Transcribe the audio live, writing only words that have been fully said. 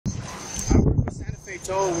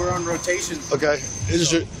tow. We're on rotation. Okay.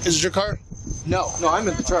 Is this your car? No, I'm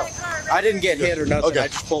in the truck. I didn't get hit or nothing. Okay. I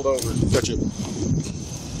just pulled over. Gotcha.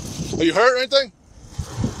 Are you hurt or anything?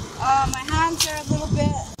 My hands are a little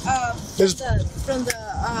bit from the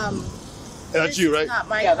That's you, right? Not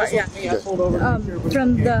my Yeah, car. that's Yeah. me. I pulled over.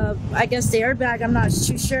 From the, I guess the airbag. I'm not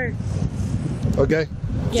too sure. Okay.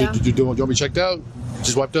 Yeah. Do you want me checked out?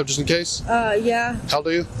 Just wiped up just in case? Yeah. How old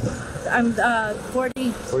are you? I'm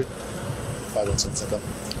 40. 40. 5 cents. Okay.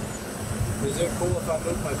 Is it cool if I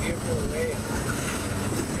move my vehicle away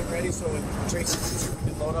and get ready so when Tracy sees you,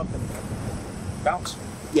 we can load up and bounce?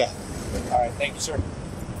 Yeah. All right, thank you, sir.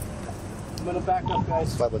 I'm gonna back up,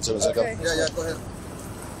 guys. 517. Okay. Yeah, go ahead.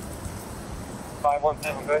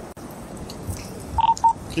 517, good.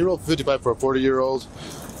 Can you roll 55 for a 40-year-old?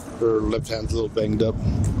 Her left hand's a little banged up.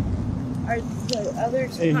 Are the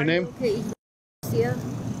others? And your name? Okay. Yeah.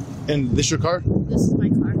 And this your car? This is my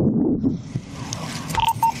car.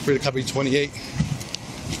 Free to copy 28.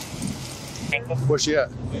 Where's she at?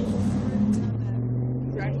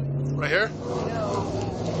 Right here? No.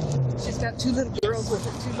 She's got 2 little girls with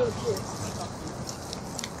her, 2 little kids.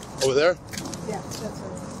 Over there? Yeah, that's her.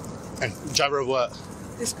 And driver of what?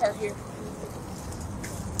 This car here.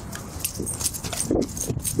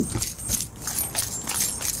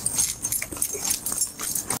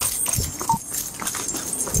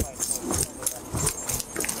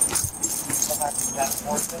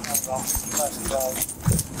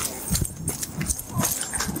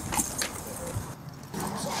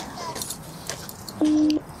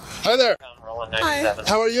 Hi there. Hi.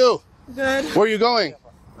 How are you? Good. Where are you going?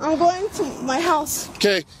 I'm going to my house.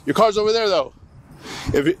 Okay, your car's over there though.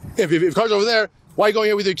 If your car's over there, why are you going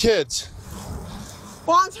here with your kids?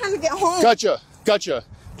 Well, I'm trying to get home. Gotcha. Put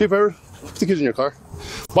the kids in your car.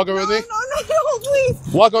 Walk over with me. No, please.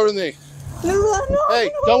 Walk over with me. No. Hey,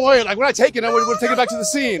 don't worry. Like we're not taking it. We're taking it back to the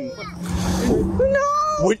scene.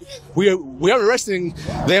 No. We are arresting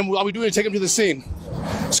them. All we doing is take them to the scene.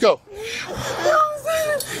 Let's go.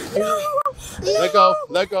 No. Let go.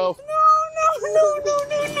 No.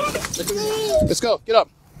 Let's go. Get up.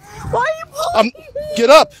 Why are you pulling me? Get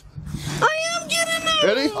up. I am getting up.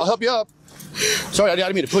 Ready? I'll help you up. Sorry, I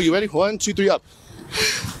didn't mean to pull you. Ready? 1, 2, 3, up.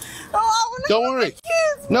 Oh, I want to Don't worry.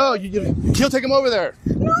 kids. No, he'll take them over there.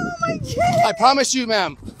 No, my kids. I promise you,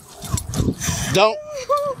 ma'am. Don't.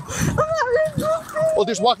 I'm not ready. Well,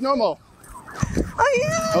 just walk normal. I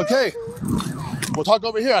am. Okay. We'll talk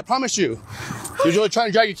over here. I promise you. You're really trying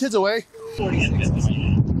to drag your kids away.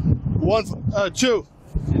 1, 2.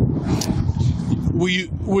 Were you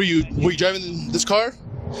driving this car?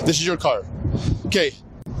 This is your car. Okay.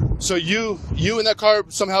 So you and that car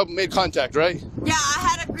somehow made contact, right? Yeah, I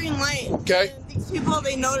had a green light. Okay. And these people,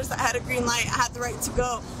 they noticed I had a green light. I had the right to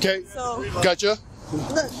go. Okay. So. Gotcha.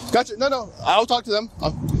 Look. Gotcha. No. I'll talk to them.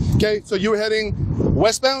 Okay. So you were heading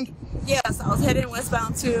westbound? Yes, I was heading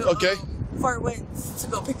westbound to Okay. Fort Winds to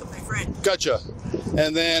go pick up my friend. Gotcha.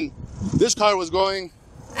 And then this car was going.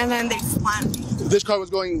 And then they slammed me. This car was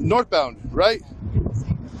going northbound, right?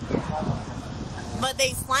 But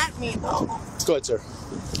they slammed me though. Go ahead, sir.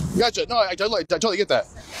 Gotcha. No, I totally get that.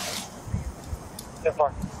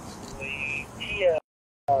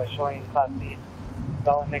 Showing Class B,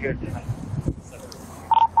 negative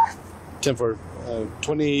 10 for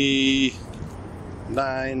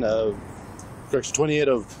 29 correction 28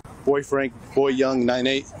 of Boy Frank, Boy Young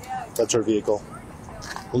 98. That's our vehicle.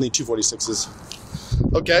 We'll need 246s.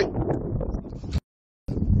 Okay.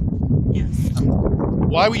 Yes.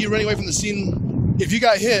 Why were you running away from the scene? If you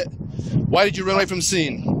got hit, why did you run away from the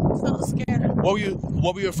scene? So scared.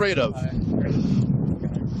 What were you afraid of?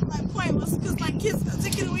 My point was because my kids got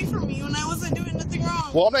taken away from me when I wasn't doing nothing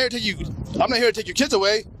wrong. Well, I'm not here to take your kids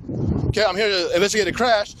away. Okay, I'm here to investigate a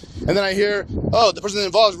crash, and then I hear, oh, the person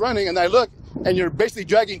involved is running, and I look, and you're basically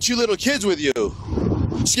dragging 2 little kids with you.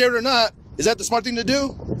 Scared or not, is that the smart thing to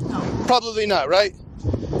do? No. Probably not, right?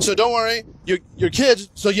 So don't worry, your kids.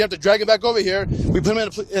 So you have to drag them back over here. We put them in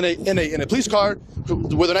a police car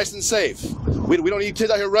where they're nice and safe. We don't need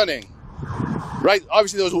kids out here running, right?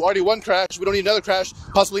 Obviously, there was already one crash. We don't need another crash,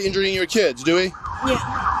 possibly injuring your kids, do we?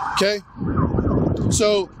 Yeah. Okay.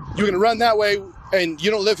 So you're gonna run that way, and you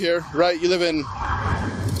don't live here, right? You live in.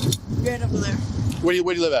 Right over there. Where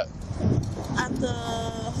do you live at? At the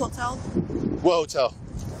hotel. What hotel?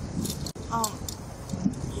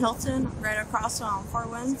 Hilton, right across from Fort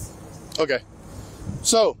Winds. Okay.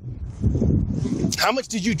 So, how much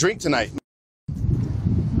did you drink tonight?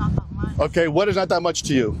 Not that much. Okay, what is not that much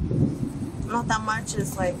to you? Not that much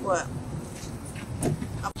is like what?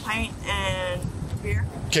 A pint and beer.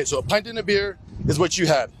 Okay, so a pint and a beer is what you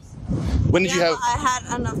had. When did you have? I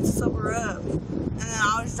had enough to sober up, and then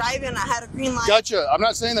I was driving. I had a green light. Gotcha. I'm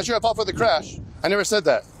not saying that you're at fault for the crash. I never said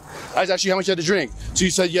that. I asked you how much you had to drink. So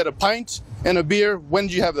you said you had a pint and a beer. When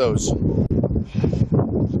did you have those? 2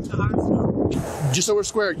 hours ago. Just so we're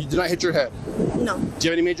square, you did not hit your head. No. Do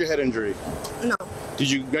you have any major head injury? No. Did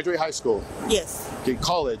you graduate high school? Yes. Okay,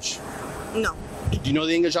 college? No. Do you know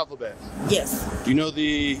the English alphabet? Yes. Do you know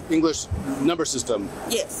the English number system?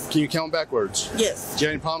 Yes. Can you count backwards? Yes. Do you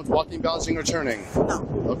have any problems walking, balancing, or turning? No.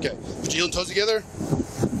 Okay. Put your heel and toes together.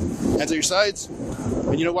 Hands at your sides.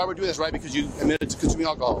 And you know why we're doing this, right? Because you admitted to consuming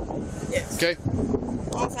alcohol. Yes. Okay?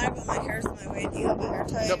 I'm sorry, but my hair's in my way. Do you have a hair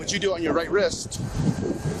tie? No, but you do it on your right wrist.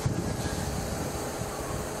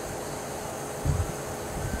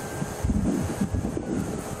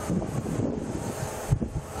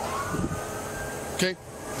 Okay,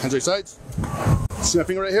 hands at your sides. See my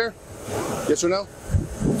finger right here? Yes or no?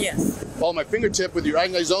 Yes. Follow my fingertip with your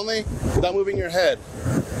eyes only, without moving your head.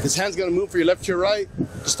 This hand's gonna move from your left to your right.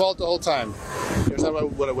 Just follow it the whole time. You understand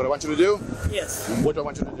what I want you to do? Yes. What do I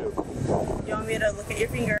want you to do? You want me to look at your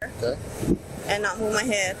finger Okay. and not move my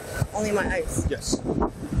head, only my eyes? Yes.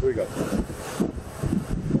 Here we go.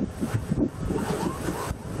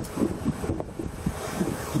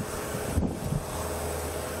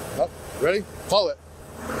 Up. Ready? Follow it.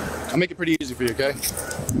 I'll make it pretty easy for you, okay?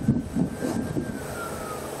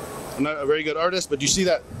 I'm not a very good artist, but do you see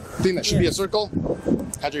that thing that should be a circle?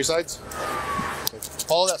 Hands at your sides. Okay.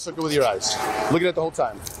 Follow that circle with your eyes. Look at it the whole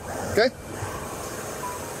time. Okay?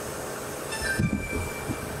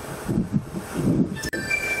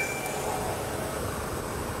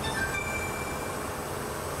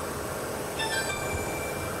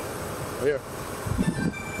 Right here.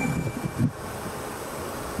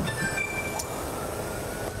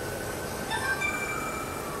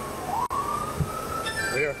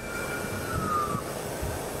 Right here.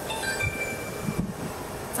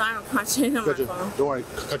 Sorry, I'm concentrating on my Gotcha. phone. Don't worry.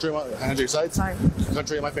 Concentrate on my hands at your sides. Sorry.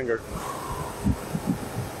 Concentrate on my finger.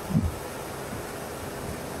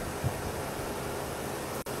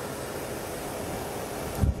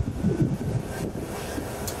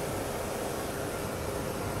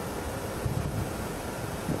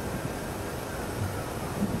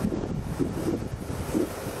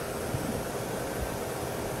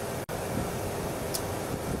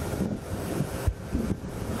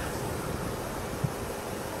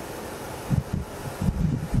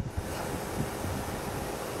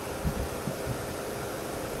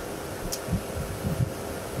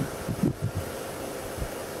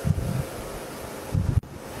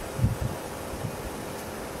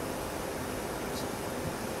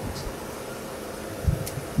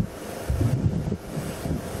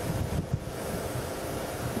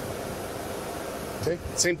 Okay,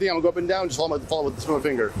 same thing. I'm gonna go up and down. Just follow with the small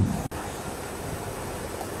finger.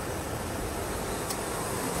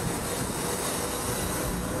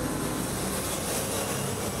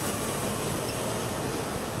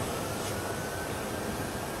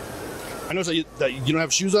 I notice that you don't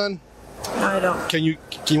have shoes on. No, I don't. Can you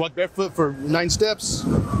walk barefoot for 9 steps?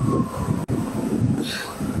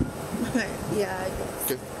 Yeah, I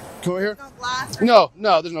do. Okay, come over here. No glass.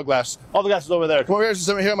 No, there's no glass. All the glass is over there. Come over here. Just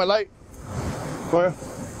over here on my light. Come over here.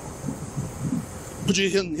 Put your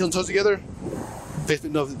heel and toes together. Face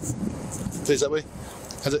that way.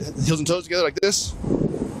 Heels and toes together like this.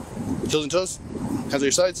 Heels and toes. Hands at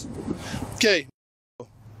your sides. Okay.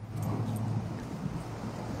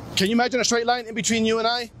 Can you imagine a straight line in between you and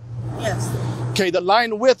I? Yes. Okay, the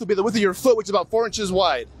line width will be the width of your foot, which is about 4 inches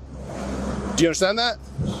wide. Do you understand that?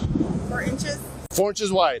 4 inches. 4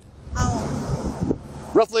 inches wide. Oh.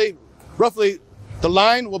 Roughly, the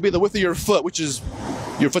line will be the width of your foot, which is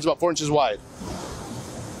your foot's about 4 inches wide.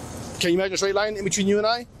 Can you imagine a straight line in between you and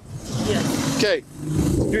I? Yes. Okay,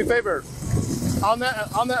 do me a favor. On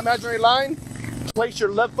that imaginary line, place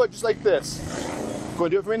your left foot just like this. Go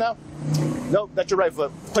and do it for me now. Nope, that's your right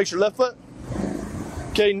foot. Place your left foot.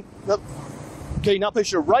 Okay, nope. Okay, now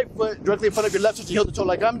place your right foot directly in front of your left, so you heel to toe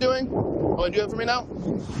like I'm doing. Go and do it for me now.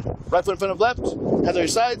 Right foot in front of left. Hands on your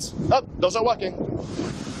sides. Up. Don't start walking.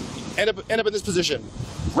 End up in this position.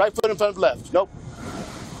 Right foot in front of left. Nope.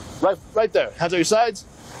 Right there. Hands on your sides.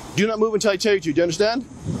 Do not move until I tell you to. Do you understand?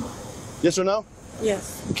 Yes or no?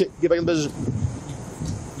 Yes. Okay, get back in the position.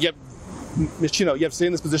 Yep. Miss Chino, you have to stay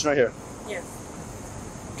in this position right here. Yes.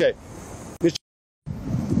 Okay. Miss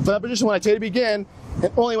Chino, for that position, when I tell you to begin,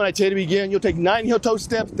 and only when I tell you to begin, you'll take 9 heel-toe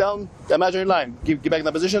steps down the imaginary line. Get back in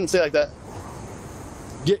that position. Stay like that.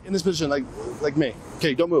 Get in this position like me.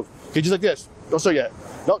 Okay, don't move. Okay, just like this. Don't start yet.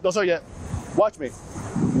 No, don't start yet. Watch me.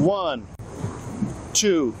 1,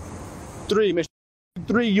 2, 3. Miss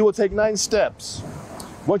 3, you will take 9 steps.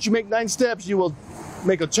 Once you make 9 steps, you will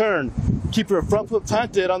make a turn. Keep your front foot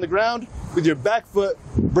planted on the ground with your back foot,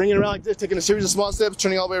 bringing it around like this, taking a series of small steps,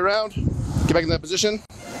 turning all the way around. Get back in that position.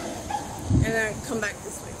 And then come back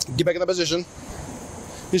this way. Get back in that position.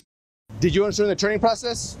 Did you understand the turning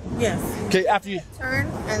process? Yes. Okay, after you Turn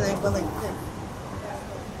and then go like this.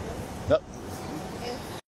 Yep.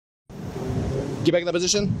 Get back in that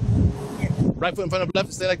position. Yeah. Right foot in front of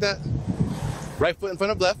left, stay like that. Right foot in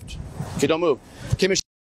front of left. Okay, don't move. Okay, make sure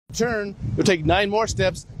you turn. You'll take 9 more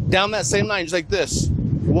steps down that same line, just like this.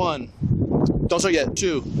 1. Don't start yet.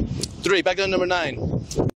 2, 3. Back down to number 9.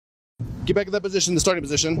 Get back in that position, the starting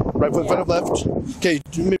position. Right foot in front of left. Okay,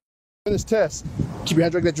 in this test, keep your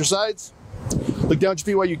hands directly at your sides. Look down at your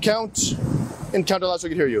feet while you count, and count out loud so I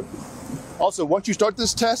can hear you. Also, once you start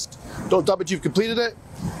this test, don't stop until you've completed it,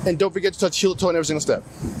 and don't forget to touch heel to toe in every single step.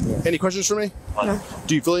 Any questions for me? No.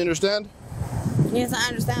 Do you fully understand? Yes, I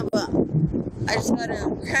understand, but I just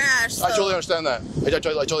gotta crash. So I totally understand that. I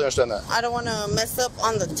totally understand that. I don't want to mess up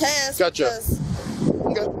on the test. Gotcha. Because,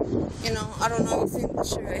 Okay. you know, I don't know. You see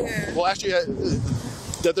this shit right here. Well, actually,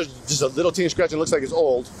 that there's just a little teeny scratch and it looks like it's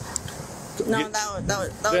old. No, that was.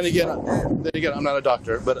 Then again, I'm not a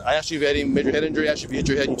doctor, but I asked you if you had any major head injury. I asked you if you hit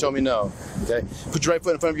your head, and you told me no. Okay. Put your right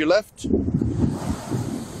foot in front of your left.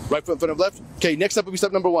 Right foot in front of left. Okay. Next up will be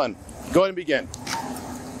step number 1. Go ahead and begin.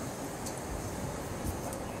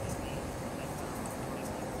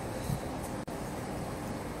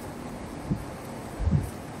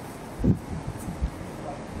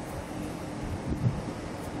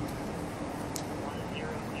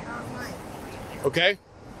 Okay.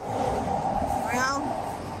 Round.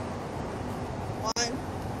 1,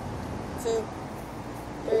 2,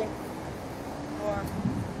 3, 4,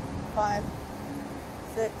 5,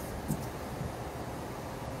 6,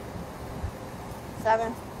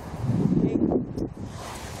 7, 8, 9.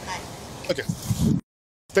 Okay.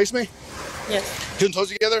 Face me. Yes. Heel and toes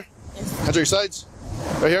together. Yes. Hands on your sides.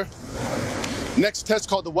 Right here. Next test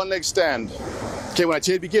called the 1-leg stand. Okay, when I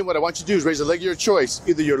tell you to begin, what I want you to do is raise a leg of your choice,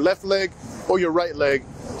 either your left leg or your right leg,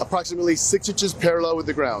 approximately 6 inches parallel with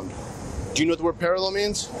the ground. Do you know what the word parallel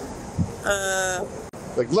means?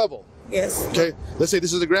 Like level. Yes. Okay, let's say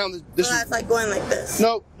this is the ground. This So is, that's like going like this.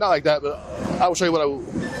 no, not like that, but I will show you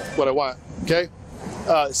what I want. Okay,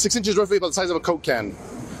 6 inches roughly about the size of a Coke can.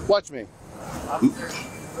 Watch me. Officer,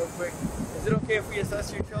 real quick, is it okay if we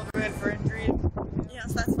assess your children for injuries?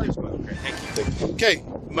 Yes, that's fine. Okay, thank you. Okay,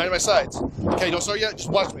 mind my sides. Okay, don't start yet. Just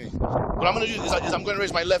watch me. What I'm gonna do is I'm gonna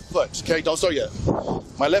raise my left foot. Okay, don't start yet.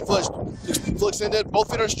 My left foot is full extended. Both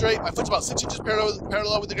feet are straight. My foot's about 6 inches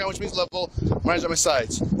parallel with the ground, which means level. My hands on my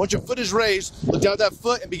sides. Once your foot is raised, look down at that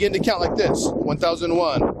foot and begin to count like this: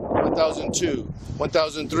 1001, 1002,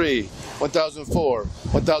 1003, 1004,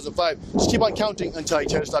 1005. Just keep on counting until I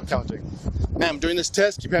tell you to stop counting. Ma'am, during this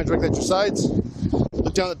test, keep your hands directly at your sides.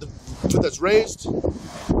 Look down at the foot that's raised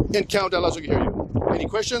and count out loud so I can hear you. Any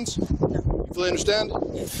questions? No. You fully understand?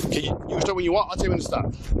 Yes. Okay, you can start when you want. I'll tell you when to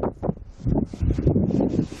stop.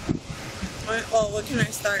 Well, what can I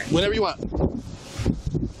start? Whenever you want.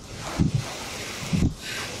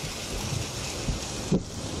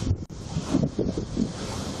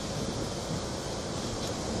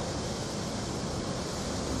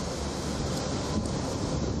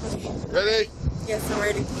 Ready? Yes, I'm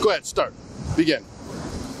ready. Go ahead, start. Begin.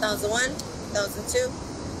 1001, 1002,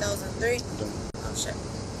 1003. Oh shit.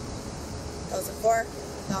 1004,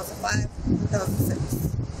 2005,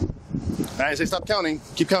 2006. I say stop counting.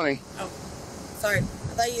 Keep counting. Oh, sorry. I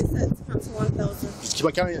thought you said count to 1000. Just keep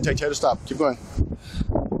on counting until I tell you to stop. Keep going.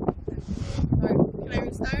 Sorry. Can I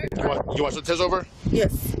restart? You want to start the test over?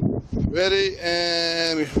 Yes. Ready?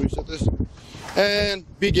 And let me reset this. And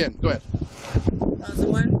begin. Go ahead.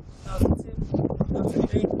 1001, 1002,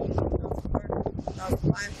 1003, 1004,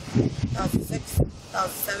 2005, 2006,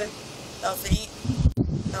 2007, 2008,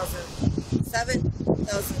 2007,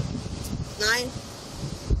 2009.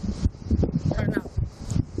 I don't know.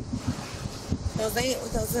 2008,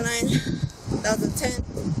 2009, 2010,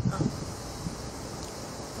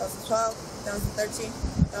 2012, 2013,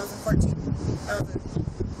 2014,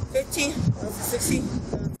 2015, 2016,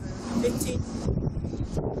 2015.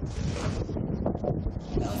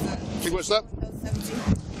 Okay, what's up?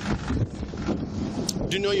 2017.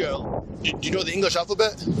 Do you know the English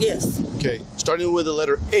alphabet? Yes. Okay, starting with the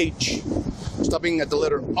letter H, stopping at the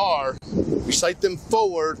letter R, recite them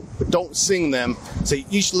forward, but don't sing them. Say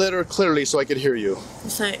each letter clearly so I can hear you.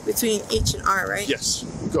 It's like between H and R, right? Yes,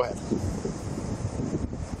 go ahead.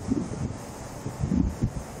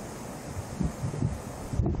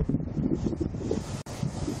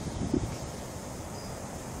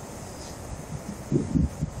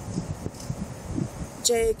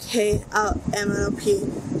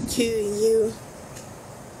 JKLMNOPQU.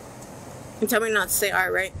 You tell me not to say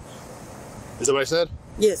R, right? Is that what I said?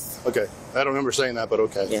 Yes. Okay. I don't remember saying that, but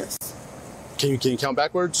okay. Yes. Can you count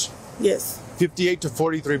backwards? Yes. 58 to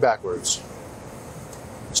 43 backwards.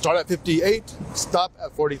 Start at 58, stop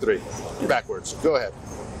at 43. Backwards. Go ahead.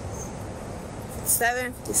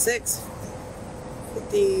 57, 56,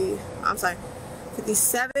 50, I'm sorry,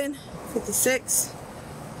 57, 56,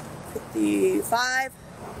 55,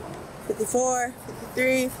 54,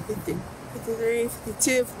 53, 53,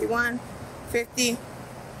 52, 51, 50,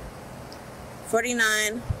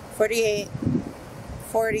 49, 48,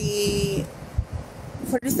 40,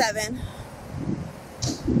 47,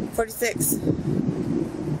 46,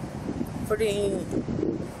 40,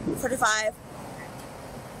 45,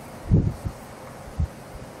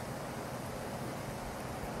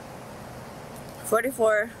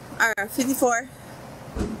 44, or 54,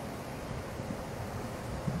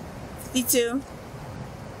 52,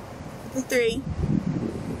 53,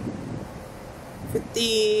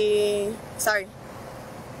 50, sorry.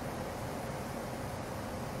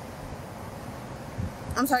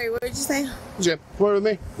 I'm sorry, what did you say? Okay, come over with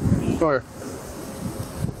me. Come over.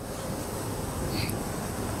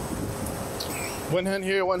 One hand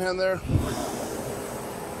here, one hand there.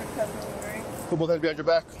 Put both hands behind your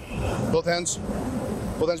back. Both hands.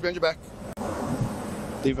 Both hands behind your back.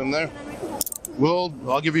 Leave them there.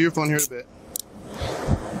 I'll give you your phone here in a bit.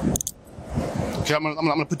 Okay, I'm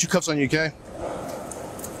gonna put 2 cuffs on you, okay?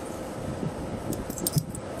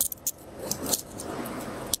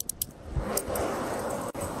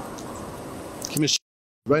 Give me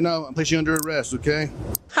right now, I'm placing you under arrest, okay?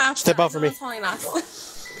 Step out for me. Who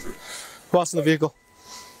else in the vehicle?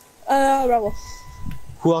 Rebel.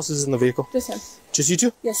 Who else is in the vehicle? Just him. Just you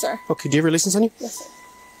two? Yes, sir. Okay, do you have your license on you? Yes, sir.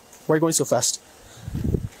 Why are you going so fast?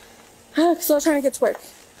 Because I was trying to get to work.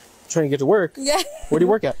 Trying to get to work? Yeah. Where do you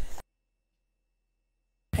work at?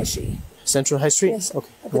 High Street. Central High Street? Yes, sir. Okay.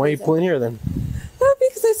 Why are you pulling here then? No,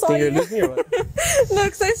 because I saw Think you. you're losing me or what? No,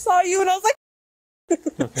 because I saw you and I was like, You're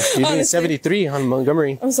doing Honestly. 73 on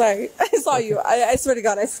Montgomery. I'm sorry. I saw you. I swear to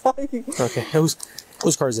God, I saw you. Okay. Whose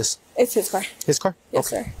car is this? It's his car. His car? Yes,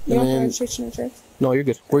 okay. sir. You And want the then, registration insurance? no, you're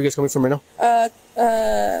good. Where are you guys coming from right now?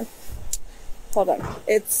 Hold on.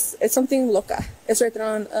 It's something Loca. It's right there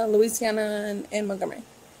on Louisiana and Montgomery.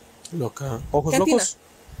 Loca. Ojos Cantina. Locos?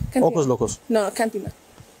 Cantina. Ojos Locos. No, Cantina.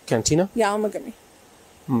 Cantina? Yeah, on Montgomery.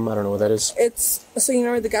 I don't know what that is. It's, so you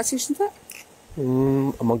know where the gas station's at?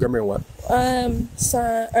 Montgomery what?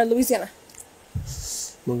 Louisiana.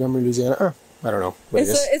 Montgomery, Louisiana? I don't know. What it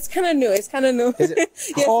is. It's kind of new. It's kind of new. Is it?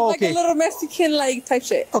 Yeah, Oh, it's like okay. a little Mexican like type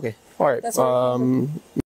shit. Okay. All right. That's what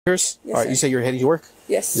Yours? Yes, All right. sir. You say you're heading to work?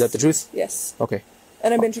 Yes. Is that the truth? Yes. Okay.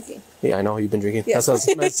 And I've been drinking. Yeah, I know you've been drinking. Yes. That's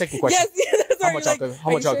the second question. Yes. That's How why much you're alcohol? like, How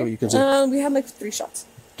are much you alcohol sure? you consume? We had like 3 shots.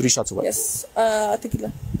 3 shots of what? Yes.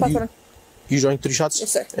 Tequila. Pasaron. You drank 3 shots?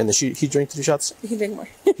 Yes, sir. And he drank 3 shots? He drank more.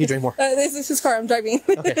 He drank more. This is his car. I'm driving.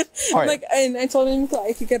 Okay. All right. Like, and I told him that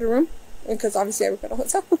I could get a room because obviously I work at a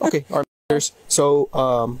hotel. Okay. All right. So,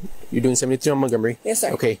 you're doing 73 on Montgomery. Yes, sir.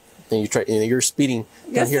 Okay. Then you're speeding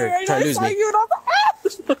down Yes, here, sir. I know. trying to I lose saw me. you and I was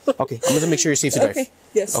like, ah! Okay. I'm gonna make sure you're safe to drive. Okay.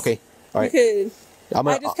 Yes. Okay. All right. You could. I'm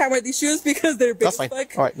I gonna, just can't wear these shoes because they're big that's as fine.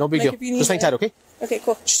 fuck. All right. No big Like, deal. if you need Just hang it. tight, okay? Okay,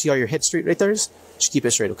 cool. See how your head straight right there is? Just keep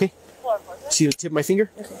it straight, okay? See the tip of my finger?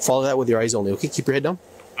 Okay. Follow that with your eyes only, okay? Keep your head down.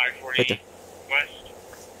 I-40 Right there. West,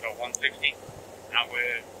 so 160, out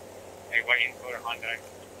with a white and color Honda,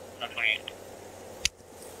 28.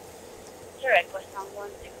 Direct west on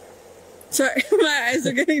 160. Sorry, my eyes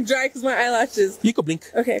are getting dry because my eyelashes. You can blink.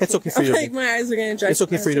 Okay, It's cool. okay for you to Like, blink. my eyes are getting dry. It's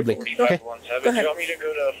okay for you to blink. 45 Okay? 17. Go ahead. Do you want me to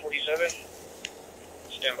go to 47?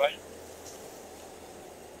 Stand by.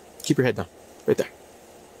 Keep your head down. Right there.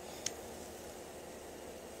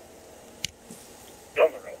 No.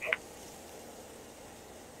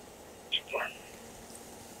 Too far.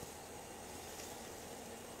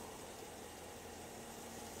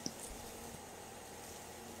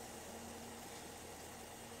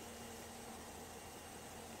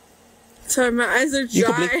 Sorry, my eyes are You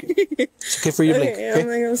can dry. It's okay for you to blink, Okay,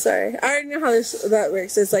 okay? I'm sorry. I already know how that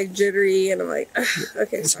works. It's like jittery, and I'm like, ugh,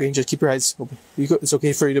 okay. It's sorry. okay. Just keep your eyes open. It's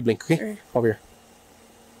okay for you to blink, okay? Alright. Over here.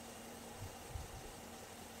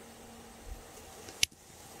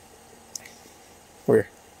 Over here.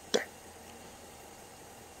 There.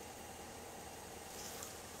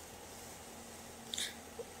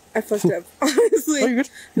 I fucked up. Honestly. Oh, you're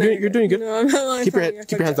good. You're doing good. No, I'm not lying. Keep your Sorry, head- I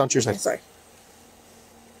keep your fucked hands up. down to your side. Okay, sorry.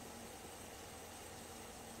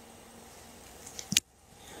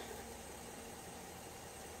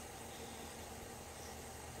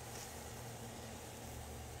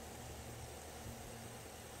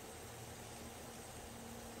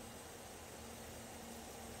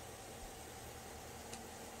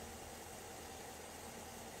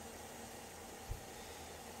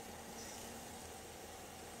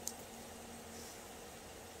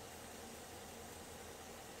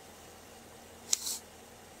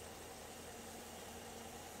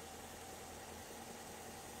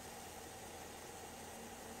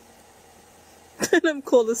 And I'm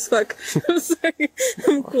cold as fuck. I'm sorry.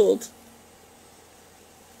 I'm cold.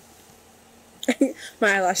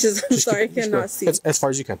 My eyelashes. I'm sorry. I cannot see. As far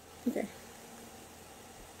as you can. Okay.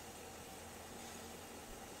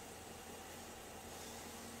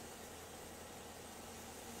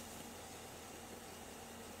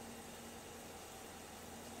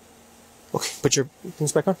 Okay, put your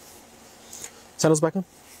things back on. Sandals back on.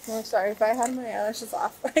 Oh, I'm sorry. If I had my eyelashes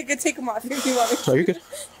off, I could take them off if you want me to. Oh, you're good.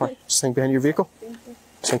 All right, just hang behind your vehicle. Thank you.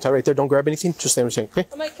 Just hang tight right there. Don't grab anything. Just stay on the chain, okay?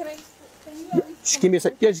 I'm like, can you at least Just give me a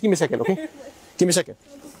sec. Yeah, just give me a second, okay? Give me a second.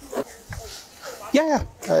 Yeah,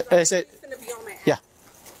 yeah. I said, It's gonna be on my ass. yeah.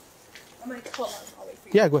 I'm like, hold on, I'll wait for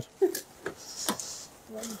you. Yeah, good.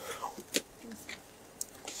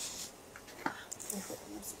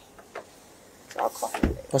 I'll call you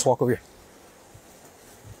later. Let's walk over here.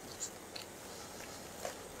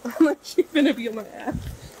 I'm like, she's gonna be on my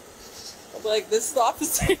ass. I'll be like, this is the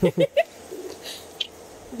officer.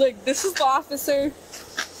 Like, this is the officer.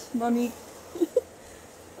 Mommy.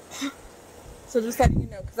 So just letting you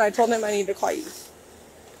know, because I told him I need to call you.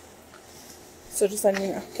 So just letting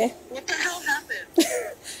you know, okay? What the hell happened?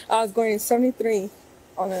 I was going 73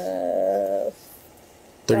 on a...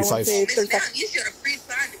 35. I wanna say 35. Damn, you should have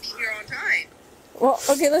pre-signed to be here on time. Well,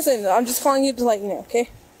 okay, listen, I'm just calling you to let you know, okay?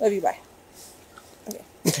 Love you, bye.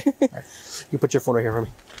 Okay. Right. You put your phone right here for me.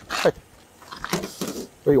 Right.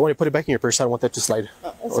 Or you want to put it back in your purse? I don't want that to slide.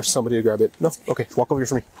 Or somebody to grab it. No? Okay, walk over here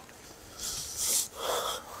for me.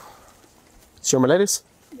 See where my light is?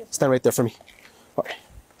 Yes. Stand right there for me. All right.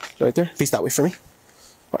 Right there. Face that way for me.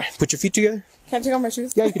 All right. Put your feet together. Can I take off my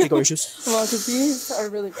shoes? Yeah, you can take off your shoes. Well, because these are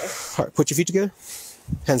really big. All right. Put your feet together.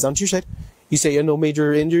 Hands down to your side. You say you have no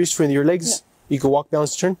major injuries from your legs? You can walk,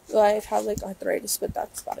 balance, turn? Well, I've had like arthritis, but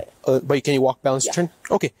that's about it. But can you walk, balance, turn?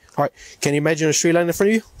 Okay. All right. Can you imagine a straight line in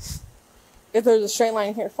front of you? If there's a straight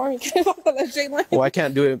line here for me, can I walk on that straight line? Well, I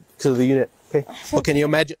can't do it because of the unit. Okay. Well, can you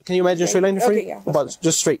imagine? Can you imagine a straight line in front of you? Okay, yeah, About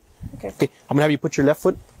just straight. Okay. Okay. I'm gonna have you put your left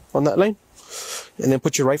foot on that line, and then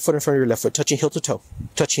put your right foot in front of your left foot, touching heel to toe.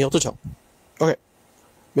 Touching heel to toe. Okay.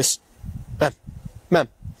 Miss, ma'am.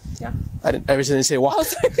 Yeah. I didn't say walk. Oh,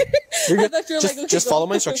 sorry. You're I good. thought you were Just, like, just okay, follow go.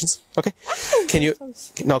 my instructions. Okay. Can you?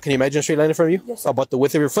 No. Can you imagine a straight line in front of you? Yes, sir. About the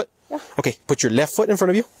width of your foot. Yeah. Okay. Put your left foot in front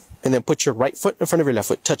of you, and then put your right foot in front of your left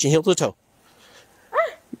foot, touching heel to toe.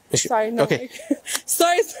 Sorry, no. Okay.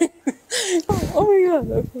 Sorry. Oh my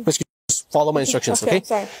god. Okay. Just follow my instructions. Okay.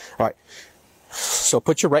 Sorry. All right. So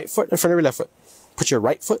put your right foot in front of your left foot. Put your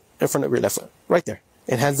right foot in front of your left foot. Right there.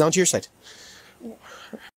 And hands down to your side.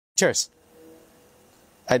 Chairs.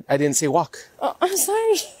 I didn't say walk. Oh, I'm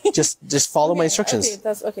sorry. Just follow my instructions. Okay,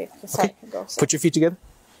 that's okay. Sorry. Okay. Go. Sorry. Put your feet together.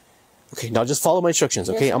 Okay, now just follow my instructions,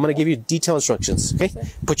 okay? Yes, I'm going to sir. give you detailed instructions, okay? Yes,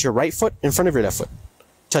 sir. Put your right foot in front of your left foot,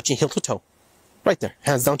 touching heel to toe. Right there,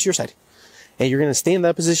 hands down to your side. And you're going to stay in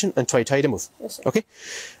that position until I tell you to move, Yes, sir. okay?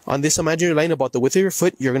 On this imaginary line about the width of your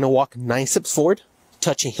foot, you're going to walk 9 steps forward,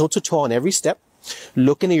 touching heel to toe on every step,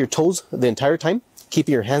 looking at your toes the entire time,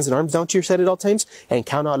 keeping your hands and arms down to your side at all times, and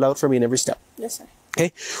count out loud for me in every step. Yes, sir.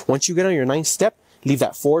 Okay, once you get on your 9th step, leave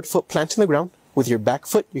that forward foot planted in the ground. With your back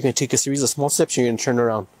foot, you're going to take a series of small steps and you're going to turn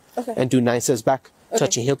around. Okay. And do 9 steps back,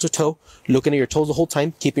 touching heel to toe, looking at your toes the whole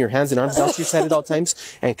time, keeping your hands and arms down to your side at all times,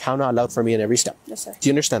 and count out loud for me in every step. Yes, sir. Do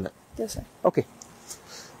you understand that? Yes, sir. Okay.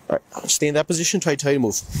 All right, stay in that position until I tell you to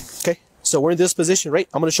move. Okay, so we're in this position, right?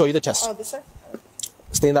 I'm going to show you the test. Oh, this sir.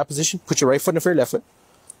 Stay in that position, put your right foot in front of your left foot.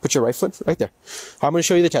 Put your right foot right there. I'm going to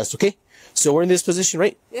show you the test, okay? So we're in this position,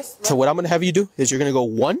 right? Yes. So what I'm going to have you do is you're going to go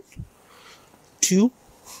 1, 2,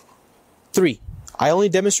 3. I only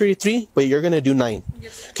demonstrated 3, but you're going to do 9.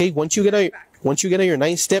 Yes, sir. Okay, once you get on your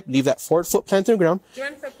 9th step, leave that forward foot planted on the ground. Do you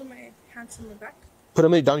mind if I put my hands on my back? Put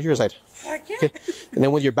them down to your side. I can't. Okay. And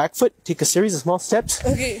then with your back foot, take a series of small steps.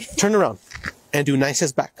 Okay. Turn around and do 9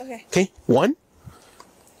 steps back. Okay. Okay. 1,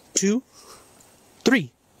 2,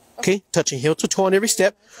 3. Okay. Touching heel to toe on every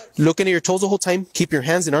step. Looking at your toes the whole time. Keep your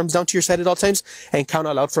hands and arms down to your side at all times. And count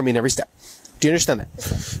out loud for me in every step. Do you understand that?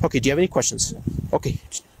 Okay. Do you have any questions? Okay.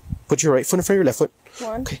 Put your right foot in front of your left foot.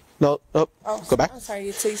 1. Okay. No. Oh, go back. I'm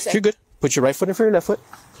sorry. So you said. You're good. Put your right foot in front of your left foot.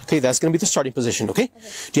 Okay. That's going to be the starting position. Okay.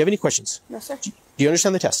 Do you have any questions? No, sir. Do you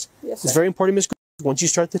understand the test? Yes, It's sir. very important, Ms. Once you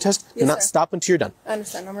start the test, do Yes, not sir. stop until you're done. I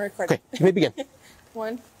understand. I'm recording. Okay. You may begin.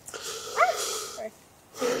 1, 2,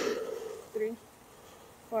 3,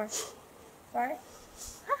 4, 5,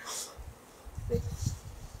 6,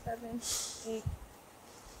 7, 8.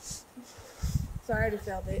 Sorry, I already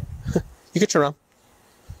failed it. You can turn around.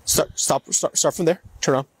 Start from there.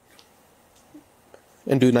 Turn around.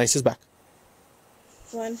 And do 9 steps back.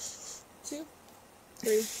 1, 2,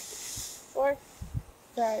 3, 4,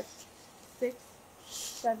 5, 6,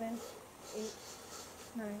 7, 8,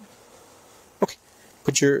 9. Okay.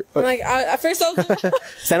 Put your... I'm like, at first I was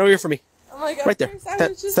stand over here for me. I'm like, Right there.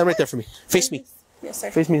 Stand right there for me. Face me. Yes,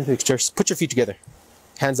 sir. Face me in the picture. Put your feet together.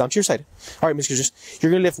 Hands down to your side. All right, Miss Cruz,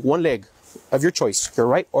 you're going to lift one leg of your choice. Your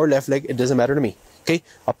right or left leg, it doesn't matter to me. Okay?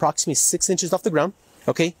 Approximately 6 inches off the ground.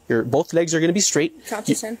 Okay? Your both legs are going to be straight. Count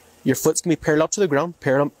to 10. Your foot's going to be parallel to the ground.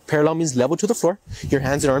 Parallel means level to the floor. Your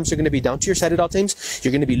hands and arms are going to be down to your side at all times.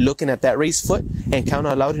 You're going to be looking at that raised foot and count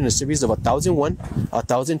out loud in a series of 1,001,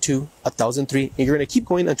 1,002, 1,003, and you're going to keep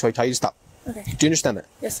going until I tell you to stop. Okay. Do you understand that?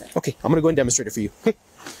 Yes, sir. Okay, I'm going to go and demonstrate it for you. Okay?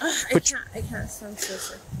 I can't. I'm so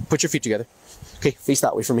sorry. Put your feet together. Okay, face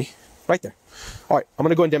that way for me. Right there. All right, I'm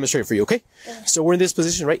going to go and demonstrate it for you, okay? So we're in this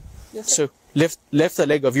position, right? Yes, sir. So lift the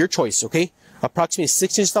leg of your choice, okay? Approximately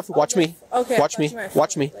 6 inches off. Watch me. Okay. Watch me.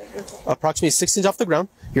 Watch me. Approximately 6 inches off the ground.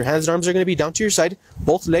 Your hands and arms are going to be down to your side.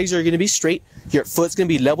 Both legs are going to be straight. Your foot's going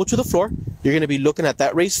to be level to the floor. You're going to be looking at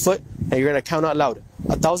that raised foot, and you're going to count out loud.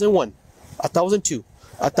 1,001, 1,002,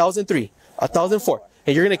 1,003, 1,004,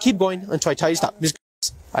 and you're going to keep going until I tell you to stop.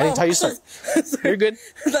 I didn't tell you to start. You're good.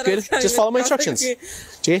 Good. Just follow my instructions.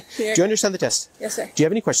 Okay? Do you understand the test? Yes, sir. Do you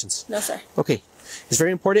have any questions? No, sir. Okay. It's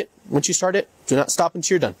very important. Once you start it, do not stop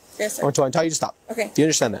until you're done. Yes, sir. Or until I tell you to stop. Okay. Do you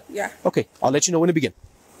understand that? Yeah. Okay. I'll let you know when to begin.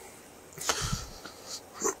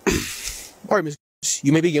 All right, Ms.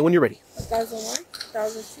 You may begin when you're ready. 1,001,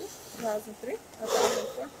 1,002, 1,003,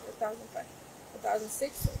 1,004, 1,005,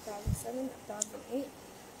 1,006, 1,007, 1,008,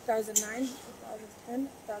 1,009, 1,010,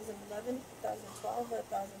 1,011, 1,012,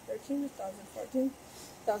 1,013, 1,014,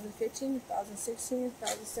 1,015, 1,016,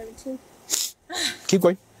 1,017. Keep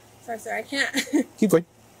going. Sorry, sir, I can't. Keep going.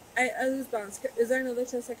 I lose balance. Is there another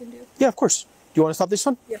test I can do? Yeah, of course. Do you want to stop this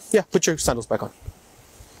one? Yes. Yeah, put your sandals back on.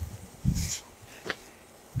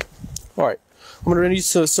 All right. I'm going to run you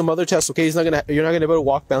some other tests, okay? You're not going to be able to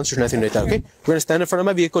walk, bounce, or nothing like that, okay? We're going to stand in front of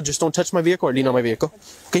my vehicle. Just don't touch my vehicle or lean on my vehicle,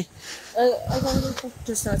 okay? I can't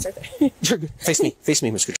just not right there. You're good. Face me. Face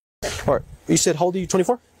me, Ms. Kuchar. All right. You said, how old are you,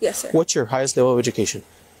 24? Yes, sir. What's your highest level of education?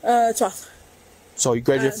 12. So you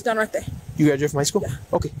graduated? Done right there. You graduated from high school? Yeah.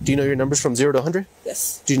 Okay. Do you know your numbers from 0 to 100?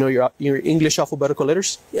 Yes. Do you know your English alphabetical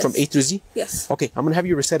letters? Yes. From A through Z? Yes. Okay. I'm going to have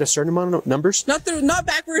you recite a certain amount of numbers. Not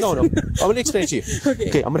backwards. No. I'm going to explain it to you.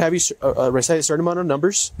 Okay. I'm going to have you recite a certain amount of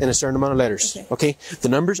numbers and a certain amount of letters. Okay. The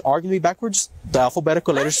numbers are going to be backwards. The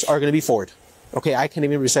alphabetical letters are going to be forward. Okay. I can't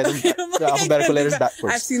even recite them, the alphabetical letters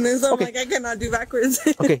backwards. I've seen this. I'm like, I cannot do backwards.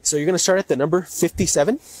 Okay. So you're going to start at the number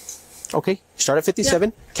 57. Okay. Start at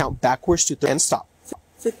 57. Yeah. Count backwards to 30 and stop.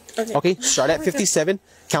 Okay. Start at 57.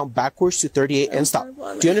 Count backwards to 38 and stop.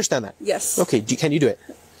 Do you understand that? Yes. Okay. Can you do it?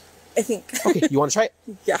 I think. Okay. You want to try it?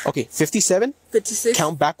 Yeah. Okay. 57. 56.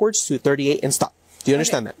 Count backwards to 38 and stop. Do you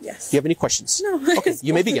understand that? Yes. Do you have any questions? No. Okay.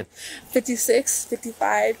 You may begin. 56,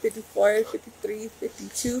 55, 54, 53,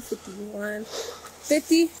 52, 51,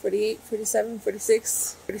 50, 48, 47,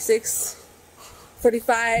 46, 46,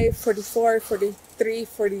 45, 44, 43,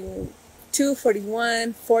 42,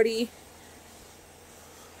 41, 40,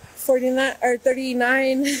 49, or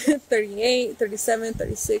 39, 38, 37,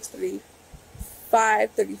 36,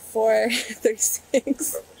 35, 34,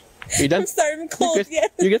 36. Are you done? I'm starting cold. You're good?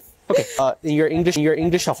 Yes. You're good? Okay. In your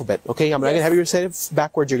English alphabet, okay? I'm not going to have you recite it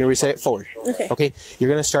backwards. You're going to recite it forward. Okay. Okay? You're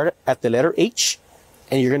going to start at the letter H,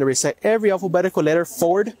 and you're going to recite every alphabetical letter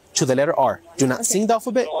forward to the letter R. Do not sing the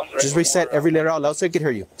alphabet. Just recite every letter out loud so I can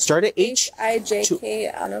hear you. Start at H.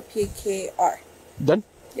 H-I-J-K-L-O-P-K-R. Done?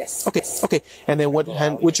 Yes. Okay. Okay. And then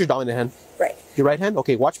what's your dominant hand? Right. Your right hand?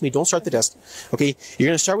 Okay, watch me. Don't start the test. Okay, you're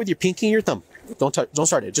going to start with your pinky and your thumb. Don't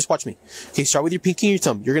start it. Just watch me. Okay, start with your pinky and your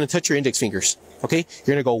thumb. You're going to touch your index fingers. Okay,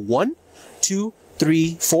 you're going to go 1, 2,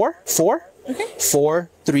 3, 4. 4. Okay. 4,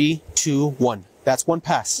 3, 2, 1. That's one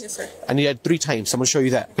pass. Yes, sir. I need that 3 times. I'm going to show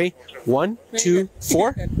you that. Okay, 1, 2,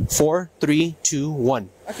 4. 4, 3, 2, 1.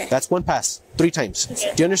 Okay. That's one pass. 3 times. Yes,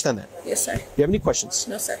 sir. Do you understand that? Yes, sir. Do you have any questions?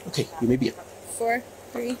 No, sir. Okay, you may begin. 4,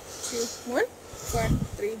 3, 2, 1. 4,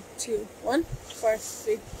 3, 2, 1. 4,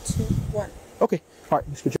 3, 2, 1. Okay. All right.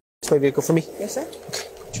 Could you display vehicle for me? Yes, sir. Okay.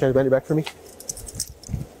 Try to bend your back for me.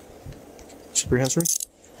 Put your hands for me.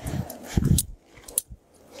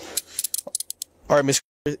 All right, Miss.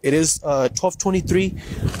 It is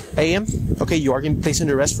 12:23 a.m. Okay, you are going to be placed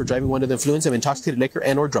under arrest for driving under the influence of intoxicated liquor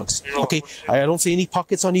and/or drugs. Okay, I don't see any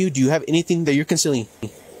pockets on you. Do you have anything that you're concealing?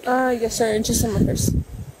 Yes, sir. Just in my purse.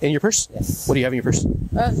 In your purse? Yes. What do you have in your purse?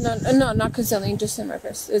 No, not concealing. Just in my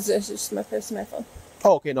purse. It's just my purse and my phone.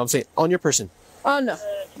 Oh, okay. No, I'm saying on your person. Oh, no.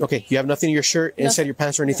 Okay, you have nothing in your shirt, inside your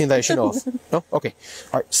pants, or anything that I should know of? No? Okay.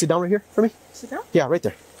 All right, sit down right here for me. Sit down? Yeah, right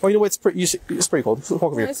there. Oh, you know what? It's pretty cold. Walk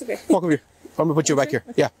over here. It's okay. Walk over here. I'm going to put you back here.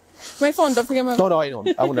 Yeah. My phone. Don't forget my phone. No, I know.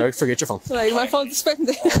 I will never forget your phone. Like, my phone's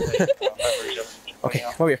suspended. Okay,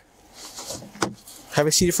 over here. Have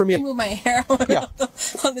a seat for me. Move my hair. Yeah.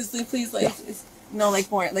 Honestly, please, like, no, like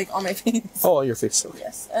more, like on my face. Oh, on your face. Okay.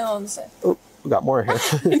 Yes, and on the side. Oh, we got more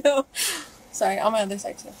here. No. Sorry, on my other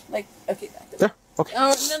side too. Like, okay, back there. There. Okay.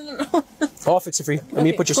 Oh, no. I'll fix it for you. Let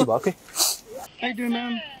me put your seatbelt, okay? How you doing,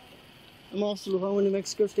 ma'am? I'm Officer Lujan, New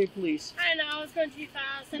Mexico State Police. I know, I was going too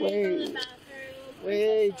fast. I need to go to the bathroom.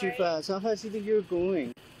 Way too fast. How fast do you think you're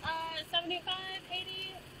going? 75, 80.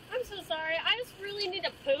 I'm so sorry. I just really need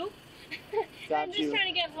to poop. Got I'm you. just trying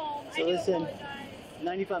to get home. So I do listen, apologize.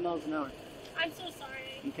 95 miles an hour. I'm so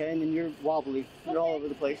sorry. Okay, and then you're wobbly. You're all over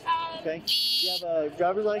the place. Okay? You have a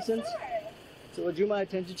driver's license? So what drew my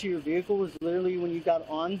attention to your vehicle was literally when you got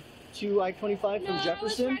on to I-25 from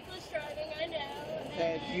Jefferson. No, it was reckless driving, I know.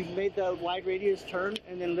 And you made the wide radius turn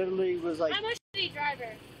and then literally was like... I'm a shitty driver.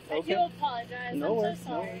 Okay. I do apologize. No worries, I'm so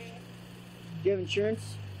no sorry. worries. Do you have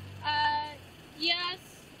insurance? Yes.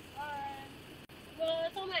 Well,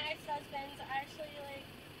 it's on my ex-husband's. I actually, like,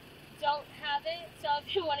 don't have it. So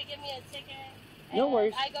if you want to give me a ticket, No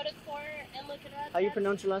worries. I go to court and look it up. How you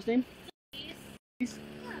pronounce your last name? Please.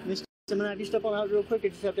 Mr. I'm gonna have you step on out real quick. I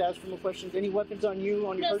just have to ask for more questions. Any weapons on you,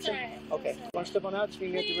 on your No, person? sir. Okay. No, sir. Want to step on out so we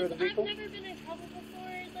can get to the rear of the vehicle? I've never been in trouble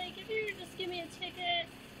before. Like, if you just give me a ticket,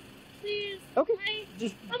 please. Okay.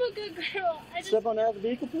 I'm a good girl. I just... Step on out of the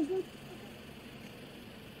vehicle, please, ma'am.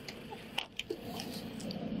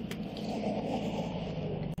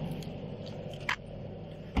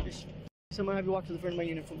 Someone have you walk to the front of my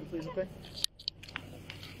unit for me, please, okay?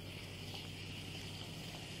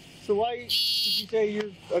 So why did you say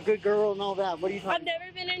you're a good girl and all that? What are you talking I've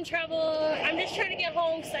never been in trouble. I'm just trying to get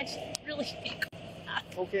home because I just really need to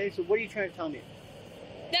go. Okay, so what are you trying to tell me?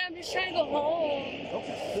 No, I'm just trying to go home.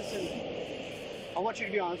 Okay, listen. I want you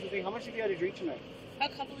to be honest with me. How much have you had to drink tonight? A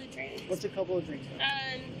couple of drinks. What's a couple of drinks?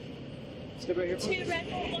 Step right here, 2 please. Red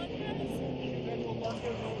Bull vodkas. Red Bull vodka,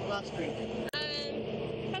 what was the last drink?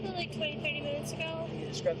 Probably like 20-30 minutes ago. Can you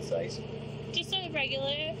describe the size? Just a regular.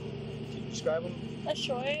 Can you describe them? A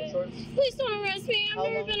short. Short? Please don't arrest me. I've How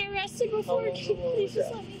never long- been arrested before. long Can you ago please was just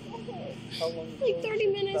that? let me go home? How long ago? Like 30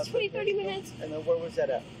 minutes, About 20-30 minutes. And then where was that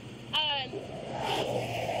at?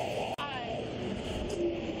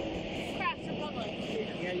 Craft Republic.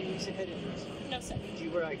 Yeah, you recent head injuries. No, sir. Do you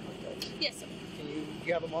wear eye contacts? Yes, sir.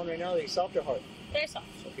 You have them on right now? Are they soft or hard? They're soft.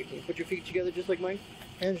 Okay, can you put your feet together just like mine?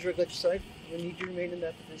 Hands directly at your side. We need you to remain in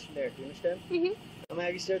that position there. Do you understand? Mm-hmm. I'm gonna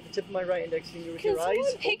have you stare at the tip of my right index finger with Can your eyes.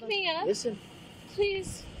 someone pick Hold on. me up? Listen,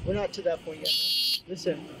 Please. we're not to that point yet. Man.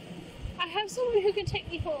 Listen, I have someone who can take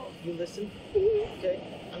me home. you listen. Mm-hmm. Okay,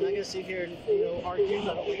 I'm not gonna sit here and argue. I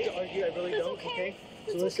don't like to argue. I really That's don't. okay.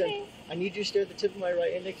 So That's listen, okay. I need you to stare at the tip of my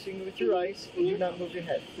right index finger with your eyes and do not move your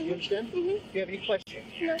head. Do you understand? Mm-hmm. Do you have any questions?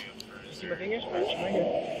 No. You see my finger? Right here.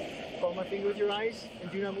 Follow my finger with your eyes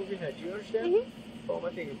and do not move your head. Do you understand? Mm-hmm. Follow my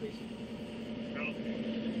finger, please.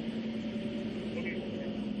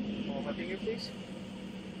 Follow my finger, please.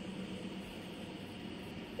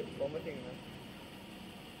 Follow my finger, man.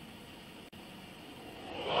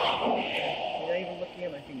 You're not even looking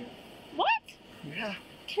at my finger. What? Yeah.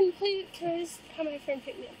 Can I just have my friend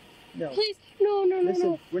pick me up? No. Please, no.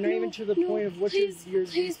 Listen, we're not no, even to the no. point of what please, you're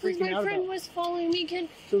please, freaking my out friend about. was following me.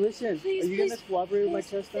 So listen, Please, are you please, gonna cooperate with my please.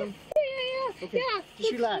 test then? Yeah. Okay, Yeah.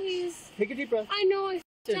 just but relax. Please. Take a deep breath. I know I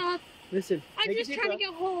f***ed up. Listen, I'm take a just deep trying breath. to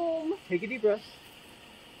get home. Take a deep breath.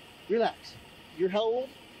 Relax. You're how old?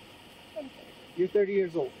 I'm You're 30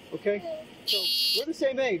 years old, okay? So we're the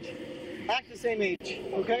same age. Act the same age,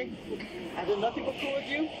 okay? I've done nothing but cool with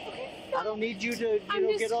you. I don't need you to, I'm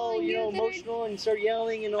just get all, telling you that emotional and start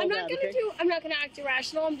yelling and all I'm that, okay? not gonna act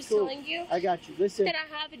irrational. I'm just Cool. telling you I got you. Listen, that I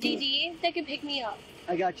have a DD that can pick me up.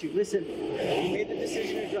 I got you. Listen, you made the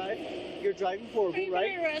decision to drive. You're driving Are horrible, you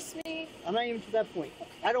right? gonna arrest me? I'm not even to that point.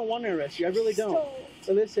 I don't want to arrest you. I really don't. Don't.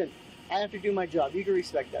 So listen, I have to do my job. You can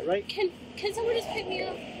respect that, right? Can someone just pick me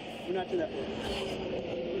up? We're not to that point.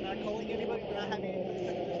 We're not calling anybody. We're not having anybody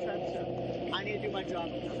look at this traffic stop. I need to do my job.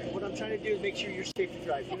 What I'm trying to do is make sure you're safe to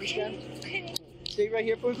drive. You understand? Okay. Stay right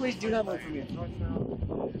here for me, please. Do not move from here.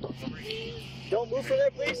 Don't move from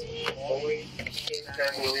there, please.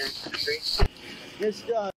 Miss,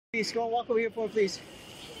 please, go and walk over here for me, please.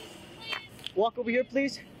 Walk over here,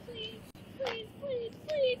 please. Please.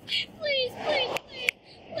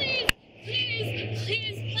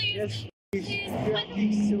 Yes, please. You're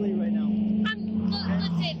acting silly right now.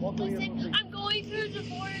 Listen, I'm going through a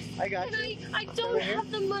divorce. I got and you. I don't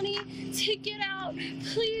have the money to get out.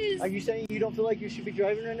 Please. Are you saying you don't feel like you should be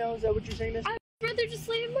driving right now? Is that what you're saying, miss? I'd rather just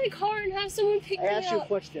lay in my car and have someone pick I me asked you a up.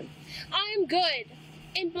 question. I'm good.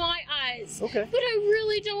 in my eyes. Okay. But I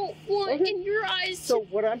really don't want in your eyes. So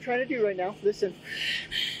what I'm trying to do right now, listen.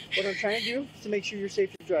 What I'm trying to do is to make sure you're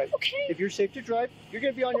safe to drive. Okay. If you're safe to drive, you're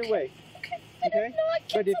gonna be on your way. Okay. Okay.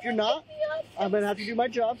 But if you're not, I'm gonna have to do my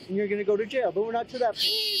job, and you're gonna go to jail. But we're not to that point.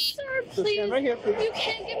 Please, sir, So please. stand right here, please. You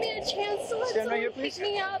can't give me a chance to let Stand right someone here, please. pick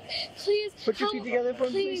me up. Please. Put your feet together for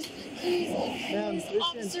me, please. Please, Ma'am, please, listen.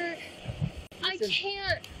 officer. I Listen.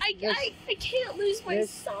 can't. Yes. I can't lose my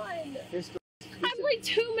Yes. son. Yes, I'm like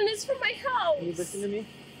 2 minutes from my house. Can you listen to me?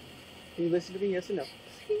 Can you listen to me? Yes or no?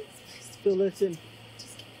 Please. So listen.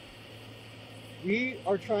 We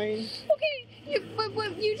are trying. Okay,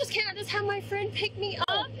 but you just can't just have my friend pick me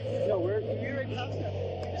up. No, we're right past that.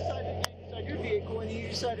 You decided to get inside your vehicle and you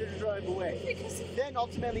decided to drive away. Then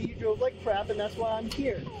ultimately you drove like crap, and that's why I'm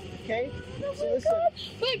here. Okay? Oh So my listen.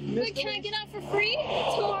 God. But can I get out for free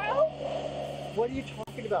tomorrow? What are you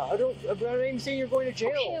talking about? I'm not even saying you're going to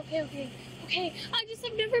jail. Okay. I just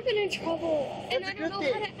have never been in trouble, and That's I a don't good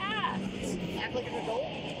know how thing. to act. Act like an adult?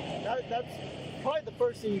 That's probably the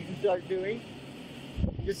first thing you can start doing.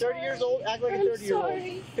 You're 30 years old, act like a 30-year-old.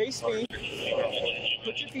 sorry. Face me.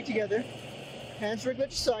 Put your feet together. Hands right at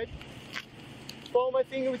your side. Follow my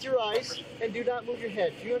finger with your eyes, and do not move your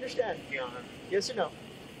head. Do you understand? Yeah. Yes or no?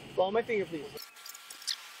 Follow my finger, please.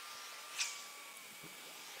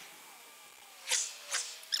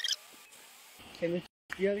 And if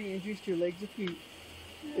you have any injuries to your legs or feet,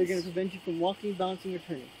 they're going to prevent you from walking, bouncing, or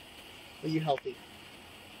turning. Are you healthy?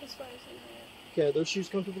 As far as I know. Okay, are those shoes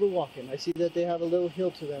comfortable to walk in? I see that they have a little heel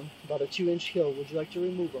to them, about a 2-inch heel. Would you like to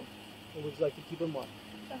remove them? Or would you like to keep them on?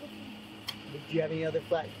 Do you have any other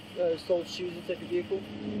flat soled shoes inside your vehicle?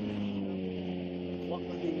 Walk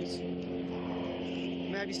with these. I'm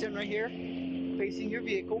gonna have you stand right here, facing your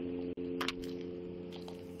vehicle.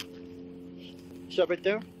 Stop right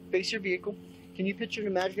there, face your vehicle. Can you picture an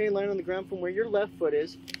imaginary line on the ground from where your left foot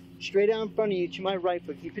is, straight out in front of you to my right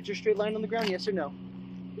foot? Can you picture a straight line on the ground, yes or no?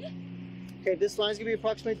 Okay, this line's gonna be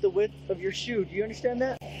approximately the width of your shoe. Do you understand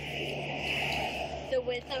that? The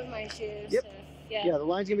width of my shoes. Yep. So, yeah. Yeah, the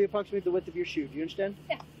line's gonna be approximately the width of your shoe. Do you understand?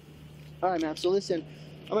 Yeah. All right, ma'am. So listen,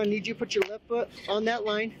 I'm gonna need you to put your left foot on that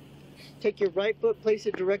line. Take your right foot, place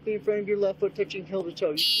it directly in front of your left foot, touching heel to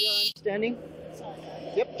toe. You see how I'm standing?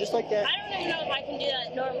 Yep, just like that. I don't even know if I can do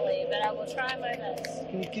that normally, but I will try my best.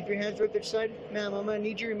 Can you keep your hands right at your side? Ma'am, I'm gonna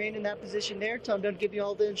need you to remain in that position there till I'm done giving you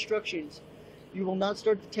all the instructions. You will not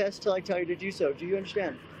start the test till I tell you to do so. Do you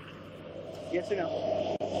understand? Yes or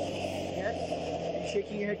no? Yes? Are you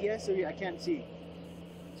shaking your head yes or yeah? I can't see.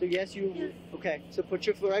 So yes, you... Yeah. Okay, so put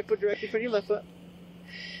your right foot directly in front of your left foot.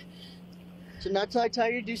 So not till I tell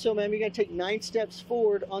you to do so, ma'am, you're going to take 9 steps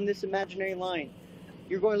forward on this imaginary line.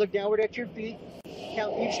 You're going to look downward at your feet,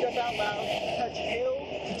 count each step out loud, touch heel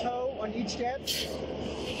to toe on each step.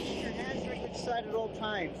 Keep your hands right at your side at all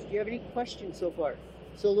times. Do you have any questions so far?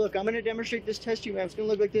 So look, I'm going to demonstrate this test to you, ma'am. It's going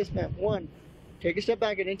to look like this, ma'am. 1, take a step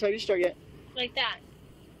back. I didn't tell you to start yet. Like that.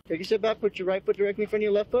 Take a step back, put your right foot directly in front of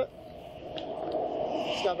your left foot.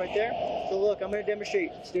 Stop right there. So look, I'm going to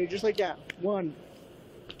demonstrate. Stay just like that. 1,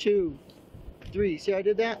 2, 3. See how I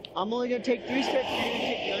did that? I'm only going to take 3 steps, you're going to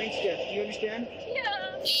take 9 steps. Do you understand?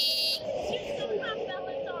 Yeah. You still have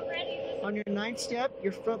balance already. On your 9th step,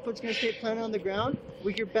 your front foot's going to stay planted on the ground.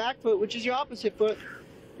 With your back foot, which is your opposite foot,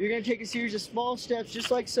 you're going to take a series of small steps,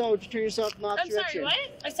 just like so, to turn yourself in the opposite direction. I'm sorry,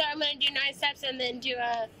 what? I'm sorry, I'm going to do 9 steps and then do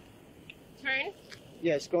a turn?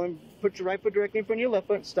 Yes, go and put your right foot directly in front of your left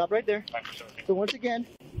foot. Stop right there. So once again,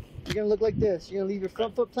 you're going to look like this. You're going to leave your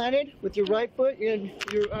front foot planted with your right foot.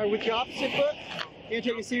 With your opposite foot, you're going to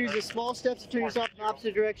take a series of small steps to turn yourself in the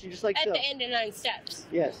opposite direction, just like so. At the end of 9 steps.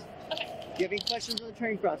 Yes. Okay. Do you have any questions on the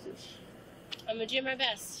training process? I'm going to do my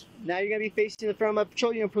best. Now you're going to be facing the front of my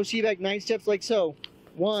patrol. You're going to proceed back 9 steps like so.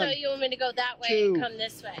 1, So you want me to go that way 2, and come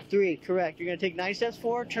this way? 3, correct. You're going to take 9 steps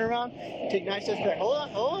forward, turn around, take 9 steps back. Hold on.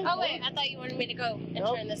 Oh, wait, I thought you wanted me to go and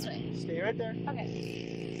Nope. turn this way. Stay right there. Okay.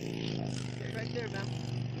 Stay right there, ma'am.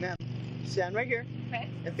 Ma'am, stand right here Okay.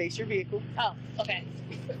 and face your vehicle. Oh, okay.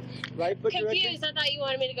 Right foot directly. Confused, I thought you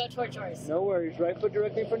wanted me to go towards yours. No worries. Right foot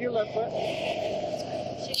directly in front of your left foot.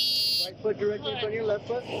 Shoot. Right foot directly in front of your left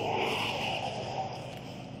foot.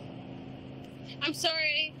 I'm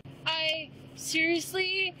sorry. I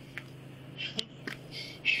seriously...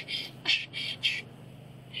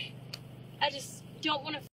 I just don't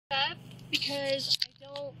want to f up because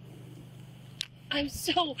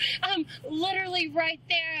I'm literally right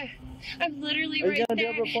there. I'm literally Are you right gonna be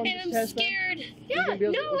there able to perform and this I'm test, ma'am? scared. You're Yeah, gonna be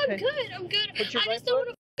able to- no, okay. I'm good. I'm good. Put your I right just don't foot-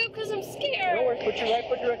 want to f up because I'm scared. No worries. Put your right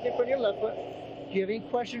foot directly in front of your left foot. Do you have any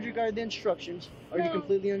questions regarding the instructions? Or do you No.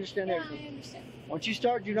 completely understand Yeah, everything? I understand. Once you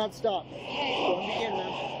start, do not stop. Okay. Go and begin,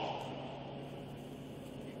 ma'am.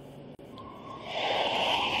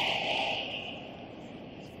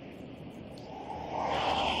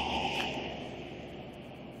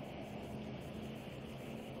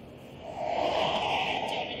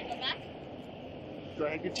 Go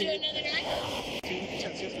ahead, Do continue. another guy? Continue the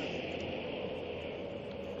test, yes, ma'am.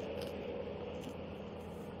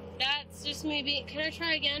 That's just me being. Can I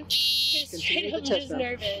try again? Just straight Continue up, the I'm test, just ma'am.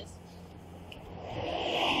 nervous.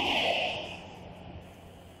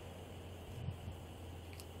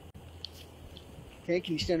 Okay,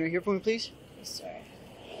 can you stand right here for me, please? Yes, sir.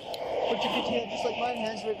 Put your 50 just like mine,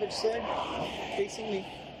 hands right there, said, facing me.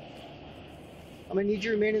 I'm gonna need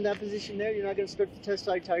you to remain in that position there. You're not gonna start the test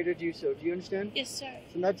till I tell you to do so. Do you understand? Yes, sir.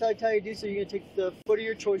 So that's how I tell you to do so. You're gonna take the foot of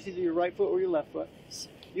your choice, either your right foot or your left foot.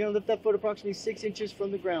 You're gonna lift that foot approximately 6 inches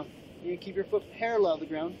from the ground. You're gonna keep your foot parallel to the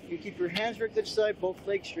ground. You keep your hands right to the side, both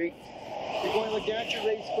legs straight. You're going to look down at your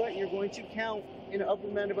raised foot, and you're going to count in an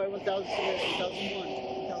upward manner by 1,000, 1,001,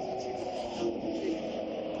 1,002, 1,003,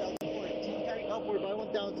 1,004. Keep counting upward by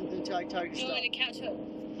 1,000 until I tell you to You stop. want me to count to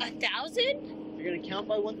 1,000? You're going to count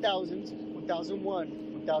by 1,000s, 1,001,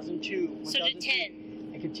 1,002, So to 1,003,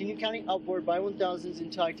 10. and continue counting upward by 1,000s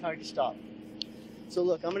until I tell you to stop. So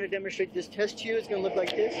look, I'm going to demonstrate this test to you. It's going to look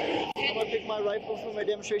like this. I'm going to pick my right foot for my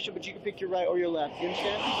demonstration, but you can pick your right or your left. You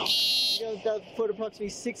understand? You're going to lift that foot approximately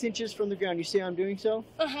 6 inches from the ground. You see how I'm doing so?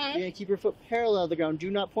 Uh-huh. You're going to keep your foot parallel to the ground. Do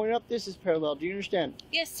not point up. This is parallel. Do you understand?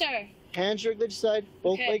 Yes, sir. Hands directly to the side,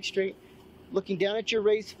 both Okay. legs straight. Looking down at your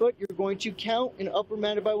raised foot, you're going to count in upward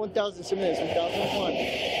manner by 1,000. So this, 1,001,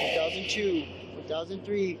 1,002,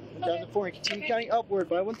 1,003, 1,004, and continue counting upward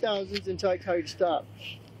by 1,000s until I tell you to stop.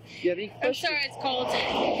 Do you have any I'm questions? sorry, it's cold. Do you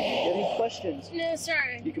have any questions? No, sir.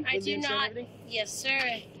 You I completely do understand not. everything? Yes, sir.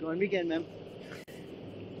 Go ahead and begin, ma'am.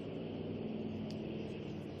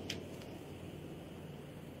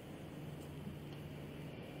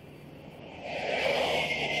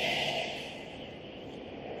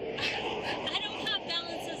 I don't have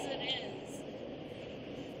balance as it is.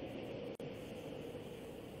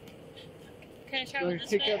 Can I try Go with ahead and this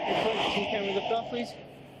pick way? up your foot. Can you camera lift off, please?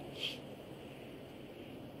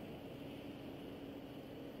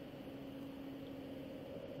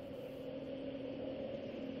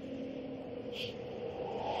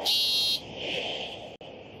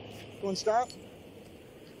 Go and stop.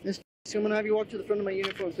 Miss, I'm gonna have you walk to the front of my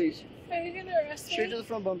uniform, please. Are you gonna arrest me? Straight to the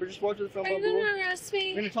front bumper. Just walk to the front Are you bumper. gonna arrest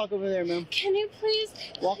me? We're gonna talk over there, ma'am. Can you please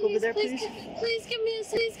Walk over there, please. Please give me a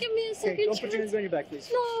second Okay, don't put your chance. hands behind your back, please.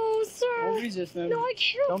 No, sir. Don't resist, ma'am. No, I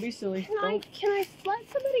can't. Don't be silly. Can Don't. I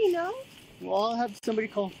let somebody know? Well, I'll have somebody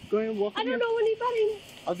call. Go ahead and walk I over don't here. know anybody.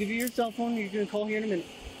 I'll give you your cell phone. You're gonna call here in a minute.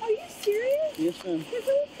 Are you serious? Yes, ma'am. Can we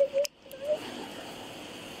pick it tonight?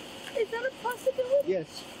 Is that a possibility?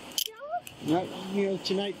 Yes. Yeah? Not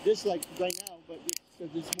tonight. This like right now, but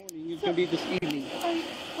this morning. It's gonna be this evening.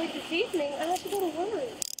 Like this evening, I have to go to work.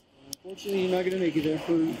 Unfortunately, you're not gonna make it there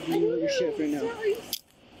for your shift right now. Sir,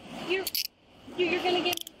 you're gonna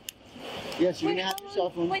get. Yes, you're Wait, gonna have how your cell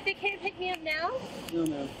long- phone. Wait, they can't pick me up now? No,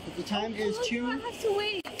 no. But the time is How long do I have to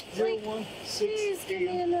wait? 2:01:06 Please give me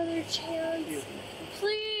a.m. another chance.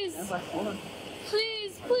 Please. Stand by. Hold on.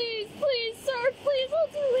 Please, please, please, sir, please, I'll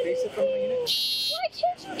do Face the front of my anything. unit. Why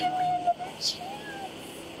can't you give me another chance?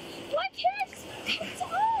 Why can't I just be picked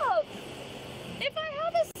up? If I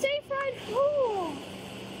have a safe ride home,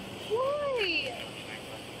 why?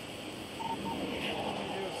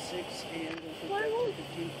 2:06 a.m. Why won't-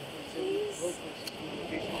 Please?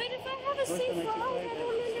 But if I have a safe ride, I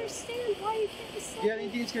don't understand why you can't just Do you have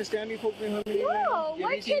anything that's gonna stand me, poke me, harm me? No, Do you have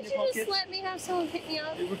why anything in can't your you just pockets? let me have someone pick me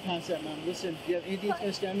up? We're past that, ma'am. Listen, do you have anything that's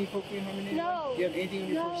gonna stand me, poke me, harm me? No. Do you have anything on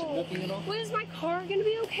your person? No. Nothing at all? What, is my car gonna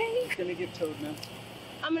be okay? It's gonna get towed, ma'am.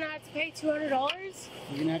 I'm gonna have to pay $200?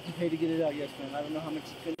 You're gonna have to pay to get it out, yes, ma'am. I don't know how much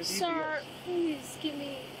it's gonna be. Sir, please give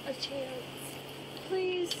me a chance.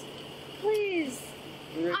 Please, please.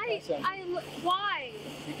 We're past that. Why?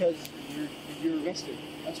 Because you're arrested.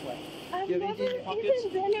 That's why. I've Do you have never anything in your pockets?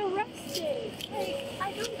 even been arrested.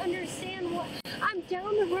 I don't understand what. I'm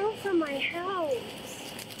down the road from my house.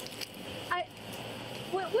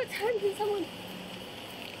 What time can someone?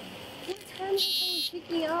 What time can someone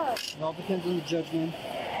pick me up? It all depends on the judge, ma'am.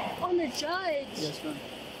 On the judge. Yes, ma'am.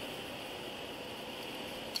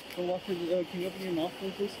 Go walk to the. Can you open your mouth,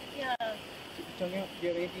 please? Yeah. Stick your tongue out. Do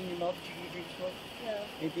you have anything in your mouth that you can drink smoke? Yeah.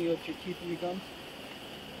 Anything with your teeth and your gums?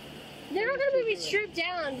 They're not gonna be stripped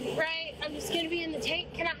down, right? I'm just gonna be in the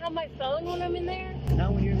tank. Can I have my phone when I'm in there?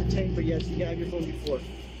 Not when you're in the tank, but yes, you can have your phone before.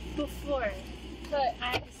 Before. But I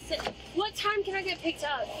have to sit. What time can I get picked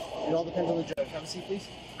up? It all depends on the judge. Have a seat, please.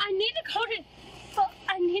 I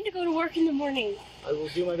need to go to work in the morning. I will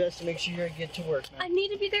do my best to make sure you get to work, I ma'am. need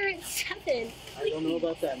to be there at 7. I don't know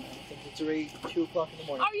about that, ma'am. Since it's already 2 o'clock in the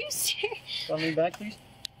morning. Are you serious? Want to lean back, please?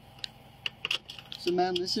 So,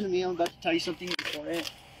 ma'am, listen to me. I'm about to tell you something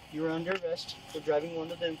important. You're under arrest for driving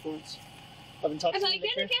under the influence. I've been talking Am to I you.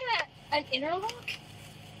 gonna get an interlock?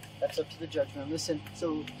 That's up to the judge, ma'am. Listen,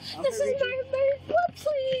 so... This is my blood,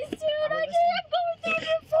 please, dude. I'm going through a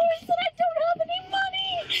divorce and I don't have any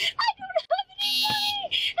money. I don't have any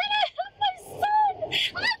money. And I have my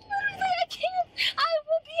son. I can't. I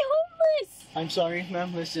will be homeless. I'm sorry,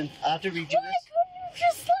 ma'am. Listen, I have to read you Why couldn't you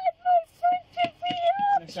just let my friend pick me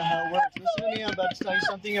up? That's not how it works. Listen to me, I'm about to tell you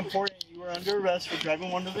something important. You were under arrest for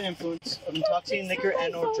driving under the influence of intoxicating liquor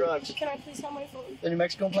and or drugs. Can I please have my phone? The New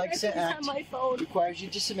Mexico Blanket Act my phone? requires you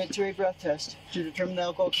to submit to a breath test to determine the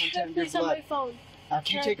alcohol content of your Please have blood. my phone.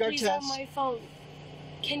 After you take our Please have test, my phone.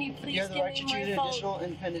 Can you please you have the give right to me choose my an phone? additional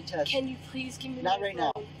independent test. Can you please give me Not my right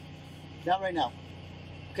phone? now. Not right now.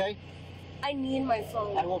 Okay? I need my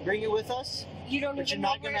phone. I will bring it with us, You don't but you're even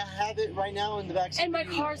not know going where. to have it right now in the back seat. And my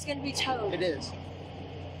car's gonna be towed. It is.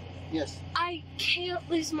 Yes. I can't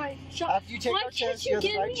lose my job. After you take Why our can't test, you you have the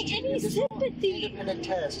give right to me choose an any additional sympathy? independent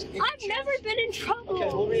test. If you I've choose- never been in trouble. Okay,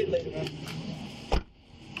 we'll read it later, man.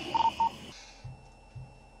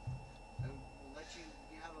 We'll let you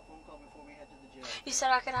have a phone call before we head to the jail. You said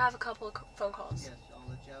I could have a couple of phone calls. Yes, I'll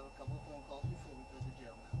let you have a couple of phone calls before we go to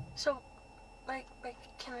jail, ma'am. So, like,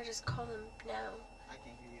 can I just call them now? I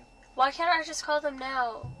can't hear you. Why can't I just call them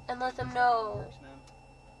now and let them know? Works, ma'am.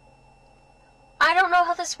 I don't know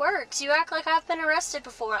how this works. You act like I've been arrested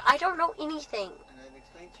before. I don't know anything. And I've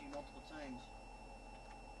explained to you multiple times.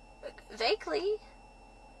 Vaguely.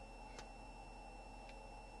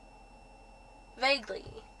 Vaguely.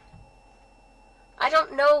 I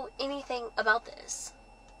don't know anything about this.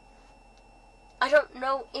 I don't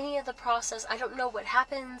know any of the process. I don't know what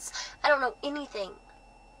happens. I don't know anything.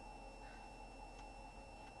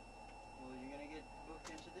 Well, you're gonna get booked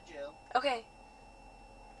into the jail, Okay.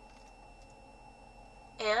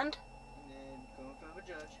 And? and then go in front of a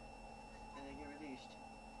judge, and then get released.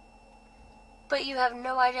 But you have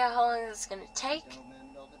no idea how long it's gonna take. So, man,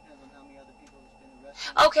 it all depends on how many other people have been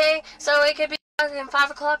arrested. Okay, so it could be fucking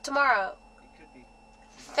 5 o'clock tomorrow. It could be.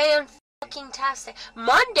 Fan-fucking-tastic.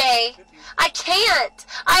 Monday? I can't!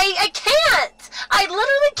 I can't! I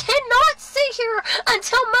literally cannot sit here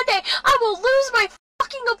until Monday. I will lose my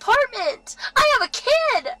fucking apartment. I have a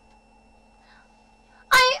kid.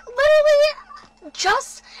 I literally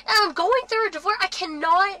just am going through a divorce. I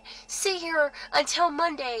cannot sit here until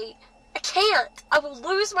Monday. I can't. I will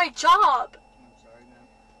lose my job. I'm sorry, ma'am.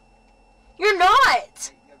 You're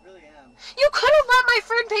not. I really am. You could have let my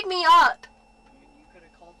friend pick me up. You could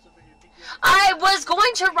have called somebody to pick you up. I was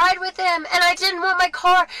going to ride with him, and I didn't want my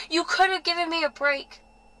car. You could have given me a break.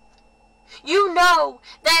 You know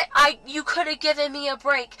that you could have given me a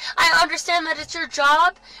break. I understand that it's your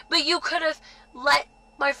job, but you could have let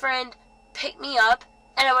my friend pick me up,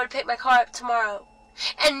 and I would have picked my car up tomorrow.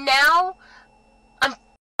 And now, I'm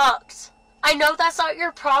fucked. I know that's not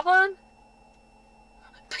your problem,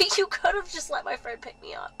 but you could have just let my friend pick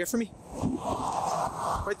me up. Here for me.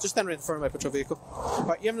 Right, just stand right in front of my patrol vehicle.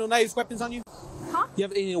 Alright, you have no knives, weapons on you? Huh? You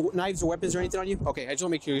have any knives or weapons or anything on you? Okay, I just want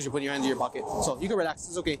to make sure you're putting your hand in your pocket. So you can relax,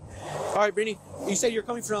 it's okay. Alright, Brittany, you said you're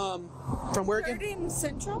coming from where again? 3rd and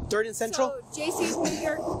Central. 3rd and Central? So JC's New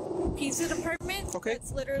York pizza department. Okay.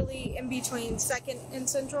 It's literally in between 2nd and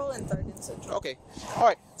Central and 3rd and Central. Okay.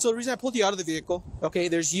 Alright, so the reason I pulled you out of the vehicle, okay,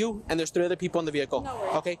 there's you and there's 3 other people in the vehicle. No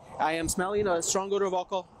worries. Okay, I am smelling a strong odor of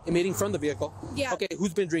alcohol emitting from the vehicle. Yeah. Okay,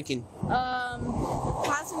 who's been drinking?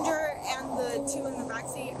 Passenger and the 2 in the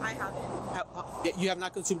backseat, I haven't. You have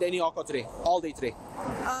not consumed any alcohol today, all day today.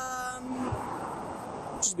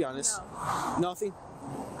 Just be honest. No. Nothing?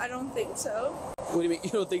 I don't think so. What do you mean? You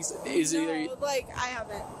don't think so? Is No, either like, I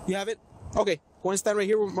haven't. you have it? Okay, go and stand right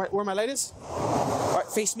here where my light is. Alright,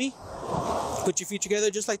 face me. Put your feet together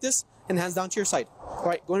just like this and hands down to your side.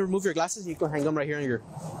 Alright, go and remove your glasses and you can hang them right here on your...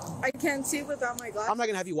 I can't see without my glasses. I'm not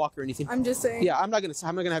gonna have you walk or anything. I'm just saying. Yeah, I'm not gonna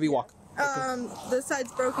have you walk. This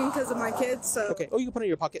side's broken because of my kids, so. Okay. Oh, you can put it in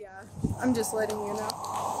your pocket. Yeah, I'm just letting you know.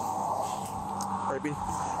 Alright,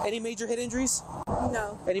 Beanie. Any major head injuries?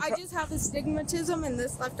 No. Any I just have astigmatism in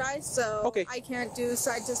this left eye, so Okay. I can't do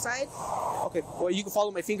side to side. Okay. Well, you can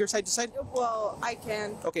follow my finger side to side. Well, I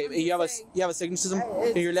can. Okay. I'm You have just saying. a astigmatism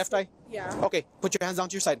It's- in your left eye. Yeah. Okay. Put your hands down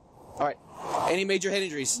to your side. All right. Any major head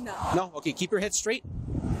injuries? No. No. Okay. Keep your head straight.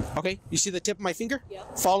 Okay. You see the tip of my finger? Yeah.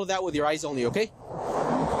 Follow that with your eyes only. Okay.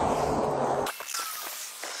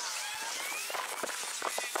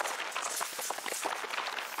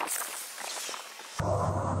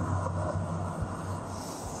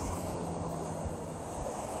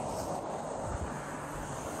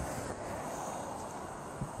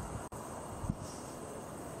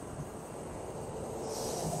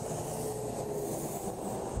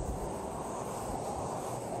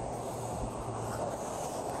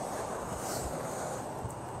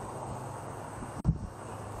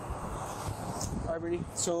 All right, Brittany.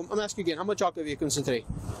 So I'm gonna ask you again, how much alcohol have you consumed today?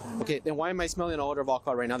 Okay, then why am I smelling an odor of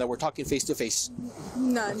alcohol right now that we're talking face to face?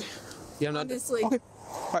 None. You have none? Honestly. Okay.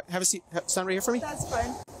 All right, have a seat. Stand right here for me. That's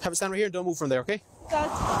fine. Have a stand right here and don't move from there, okay?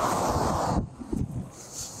 That's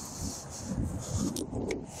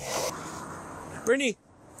Brittany,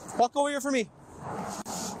 walk over here for me.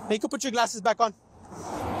 And you can put your glasses back on.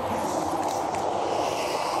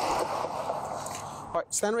 All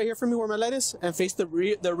right, stand right here for me where my light is and face the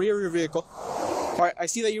rear of your vehicle. All right, I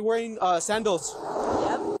see that you're wearing sandals.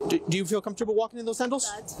 Yep. Do you feel comfortable walking in those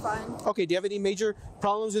sandals? That's fine. Okay, do you have any major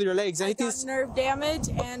problems with your legs? Anything? I got nerve damage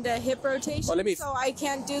and a hip rotation, Oh, so I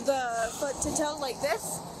can't do the foot to toe like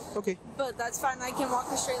this. Okay. But that's fine. I can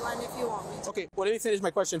walk a straight line if you want me to. Okay, well, let me finish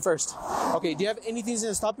my question first. Okay, do you have anything that's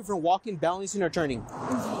going to stop you from walking, balancing, or turning?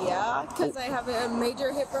 Yeah, because I have a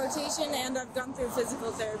major hip rotation and I've gone through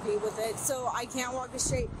physical therapy with it, so I can't walk a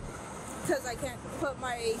straight because I can't put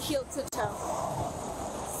my heel to toe.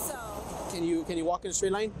 So. Can you walk in a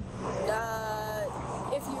straight line?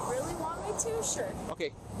 If you really want me to, sure.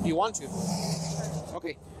 Okay, you want to?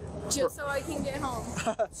 Okay. Just so I can get home.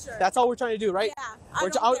 Sure. That's all we're trying to do, right? Yeah. I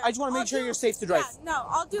just want to make sure you're safe to drive. Yeah, no,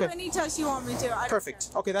 I'll do Okay. any test you want me to. I don't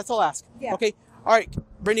Perfect. care. Okay, that's all I'll ask. Yeah. Okay. All right,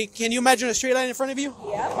 Brittany, can you imagine a straight line in front of you?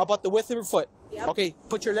 Yep. About the width of your foot. Yep. Okay,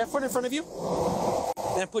 put your left foot in front of you.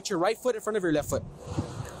 Then put your right foot in front of your left foot.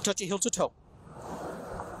 Touching heel to toe.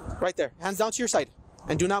 Right there. Hands down to your side.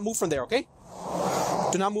 And do not move from there, okay?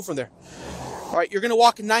 Do not move from there. All right, you're going to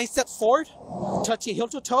walk 9 steps forward, touching heel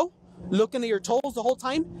to toe, looking at your toes the whole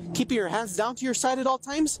time, keeping your hands down to your side at all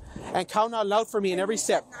times, and count out loud for me in every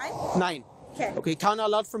step. 9. Okay. Okay, count out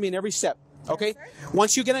loud for me in every step. Okay? Yes,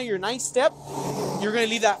 Once you get on your 9th step, you're going to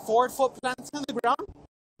leave that forward foot planted on the ground.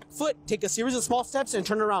 Foot, take a series of small steps and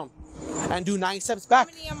turn around. And do 9 steps back.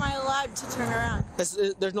 How many am I allowed to turn around?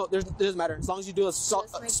 It doesn't matter. As long as you do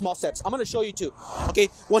small steps. I'm going to show you too. Okay,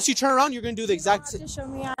 once you turn around, you're going to do the exact. You have to show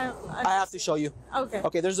me. I have to show you. Okay.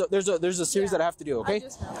 Okay, there's a series that I have to do, okay? I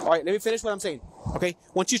just know. All right, let me finish what I'm saying. Okay,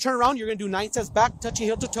 once you turn around, you're going to do 9 steps back, touching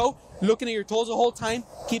heel to toe, looking at your toes the whole time,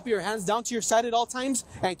 keep your hands down to your side at all times,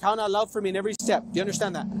 and count out loud for me in every step. Do you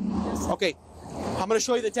understand that? Yes. Okay, I'm going to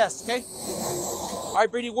show you the test, okay? All right,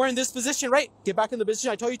 Brady, we're in this position, right? Get back in the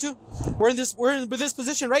position I told you to. We're in this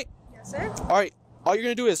position, right? Yes, sir. All right, all you're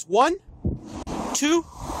going to do is 1, 2,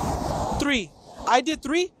 3. I did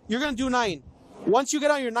 3, you're going to do 9. Once you get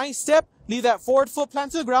on your 9th step, leave that forward foot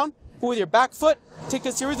planted to the ground. With your back foot, take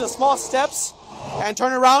a series of small steps and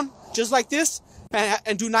turn around just like this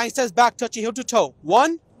and do 9 steps back, touching heel to toe.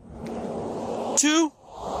 1, 2,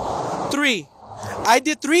 3. I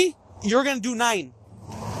did 3, you're going to do 9.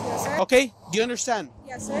 Yes, sir. Okay? Do you understand?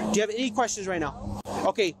 Yes, sir. Do you have any questions right now?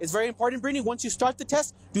 Okay, it's very important, Brittany. Once you start the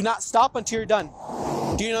test, do not stop until you're done.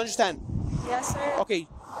 Do you understand? Yes, sir. Okay.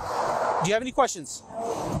 Do you have any questions?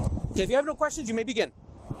 Okay, if you have no questions, you may begin.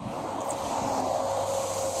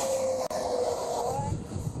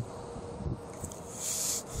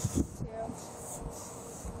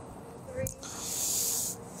 3,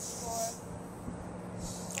 4,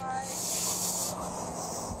 5,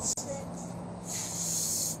 6,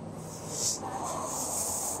 7,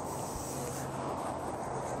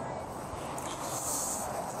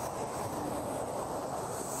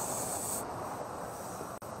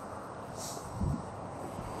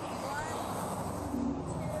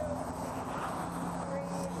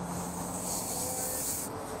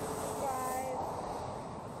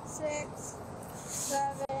 6,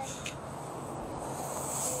 7, 8,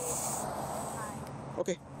 9.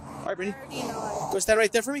 Okay. All right, Brittany. I already know Go stand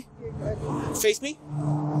right there for me. you're good. Face me.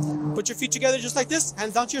 Put your feet together just like this.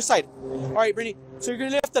 Hands down to your side. All right, Brittany. So you're going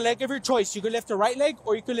to lift the leg of your choice. You can lift your right leg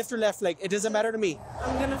or you can lift your left leg. It doesn't matter to me.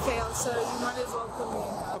 I'm gonna fail, so you might as well put me in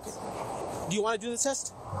cuffs. Do you want to do this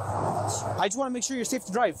test? I just want to make sure you're safe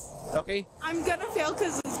to drive. Okay? I'm gonna fail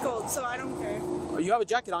because it's cold, so I don't care. You have a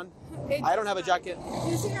jacket on. I don't have a jacket.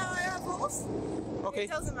 You see how I have holes? Okay. It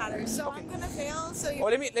doesn't matter. So I'm gonna fail. So you Oh,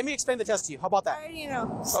 let me explain the test to you. How about that? already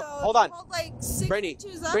know. So hold on. hold like 6 Brittany,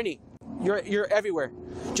 inches up. Brittany, you're everywhere.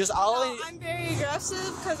 Just No, I'm very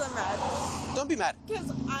aggressive because I'm mad. don't be mad.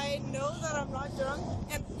 Because I know that I'm not drunk,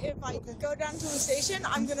 and if I go down to the station,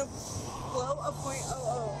 I'm gonna blow a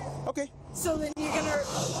 .00. Okay. So then you're gonna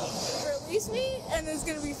release me, and it's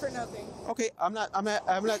gonna be for nothing. Okay.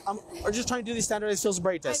 We're just trying to do the standardized field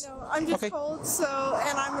sobriety I test. know. I'm just Okay. cold,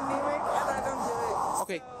 and I'm anemic, and I don't do it.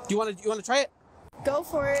 Okay. So Do you want to try it? go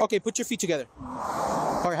for it. Okay. Put your feet together.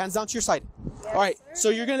 All right. Hands down to your side. Yes, All right. sir. So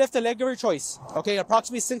you're gonna lift the leg of your choice. Okay.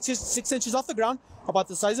 Approximately 6 inches off the ground, about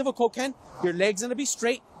the size of a Coke can. Your leg's gonna be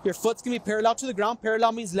straight. Your foot's gonna be parallel to the ground.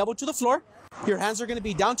 Parallel means level to the floor. Your hands are going to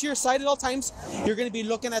be down to your side at all times. You're going to be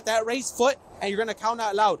looking at that raised foot, and you're going to count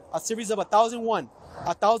out loud a series of 1,001,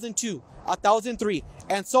 1,002, 1,003,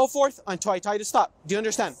 and so forth until I tell you to stop. Do you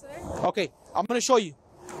understand? Okay, I'm going to show you.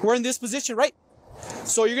 We're in this position, right?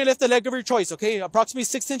 So you're going to lift the leg of your choice, okay? Approximately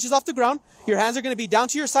 6 inches off the ground. Your hands are going to be down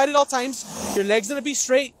to your side at all times. Your leg's going to be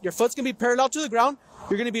straight. Your foot's going to be parallel to the ground.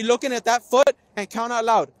 You're going to be looking at that foot and count out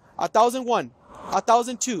loud. 1,001,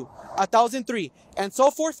 1,002, 1,003, and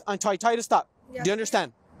so forth until I tell you to stop. Yes, Do you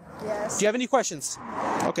understand? Yes. Do you have any questions?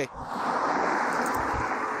 Okay.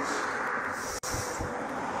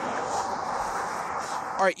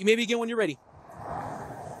 All right, you may begin when you're ready.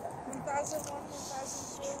 1,001,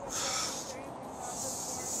 1,002, 1,003,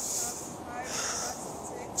 1,004,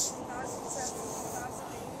 1,005, 1,006, 1,007,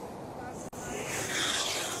 1,008,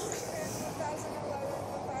 1,009, 10,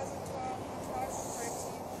 1,011, 1,012,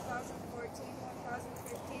 1,013, 1,014,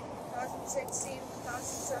 1,015, 1,016,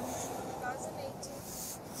 1,017, 1,018,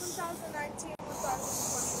 1,019,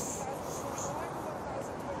 1,020, 1,021,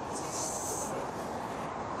 1,022,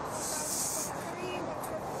 1,023,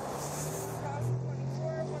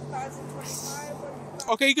 1,024, 1,025.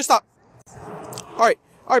 Okay, you can stop. All right,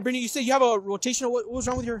 Brittany, you said you have a rotational. What was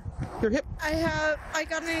wrong with your hip? I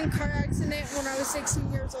got in a car accident when I was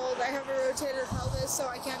 16 years old. I have a rotator pelvis, so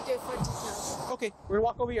I can't do foot to toe. Okay, we're gonna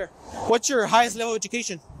walk over here. What's your highest level of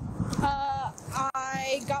education?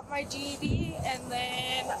 I got my GED, and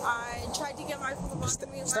then I tried to get my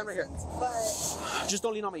phlebotomy Stand right here. license, but Just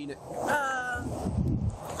don't lean on my unit.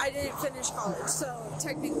 I didn't finish college, so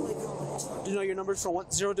technically college. Do you know your numbers from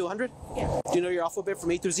 0 to 100? Yeah. Do you know your alphabet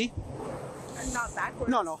from A through Z? Not backwards.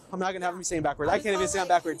 No, I'm not gonna have me saying backwards. I can't even say I'm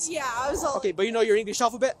backwards. Yeah, I was all Okay, but you know your English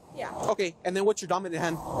alphabet? Yeah. Okay, and then what's your dominant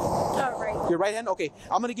hand? Right. Your right hand? Okay,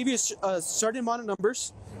 I'm gonna give you a certain amount of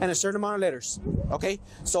numbers and a certain amount of letters. Okay,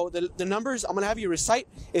 so the numbers I'm gonna have you recite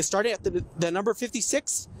is starting at the number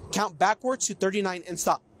 56, count backwards to 39 and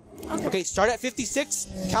stop. Okay, start at 56,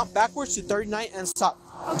 count backwards to 39 and stop.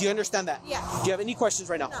 Do you understand that? Yeah. Do you have any questions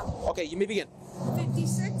right now? No. Okay, you may begin.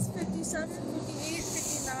 56, 57, 58,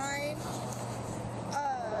 59.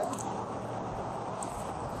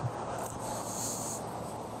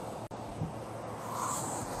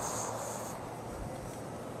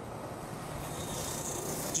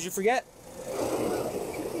 Did you forget?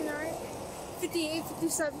 59, 58,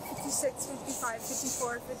 57, 56, 55,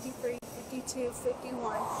 54, 53, 52,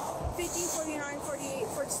 51, 50, 49, 48,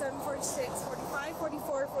 47, 46, 45,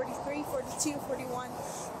 44, 43, 42, 41,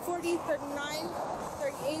 40, 39,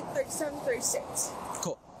 38, 37, 36.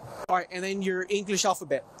 Cool. All right, and then your English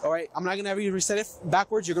alphabet. All right, I'm not gonna have you recite it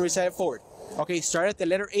backwards. You're gonna recite it forward. Okay, start at the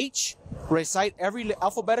letter H. Recite every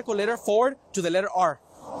alphabetical letter forward to the letter R.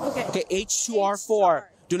 Okay. Okay, H to R, 4R.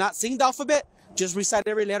 Do not sing the alphabet. Just recite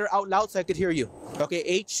every letter out loud so I could hear you. Okay,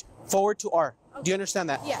 H forward to R. Okay. Do you understand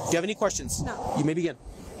that? Yes. Do you have any questions? No. You may begin.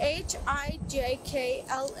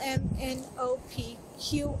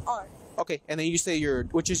 HIJKLMNOPQR. Okay, and then you say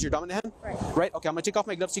which is your dominant hand? Right. Right? Okay, I'm gonna take off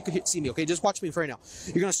my gloves so you can see me. Okay, just watch me for right now.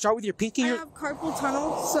 You're gonna start with your pinky. I have carpal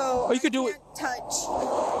tunnel, so you could do I can't touch.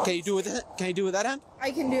 Can you do it with it? Can you do it with that hand?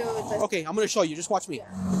 I can do it with this. Okay, I'm gonna show you. Just watch me. Yeah.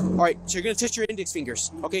 All right, so you're gonna touch your index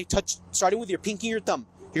fingers. Okay, starting with your pinky and your thumb.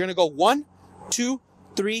 You're gonna go 1, 2,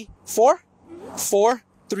 3, 4, 4,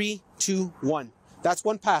 3, 2, 1. That's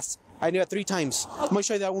one pass. I do that 3 times. I'm gonna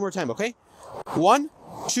show you that one more time. Okay, 1,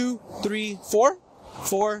 2, 3, 4,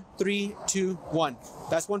 4, 3, 2, 1.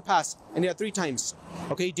 That's one pass. And you have 3 times.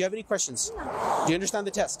 Okay, do you have any questions? No. Do you understand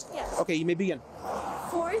the test? Yes. Okay, you may begin.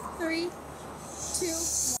 4, 3, 2,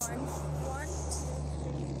 1. 1, 2,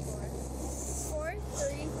 3, 4. 4,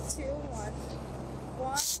 3, 2, 1.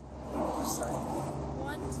 1, sorry.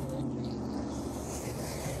 1, 2, 3.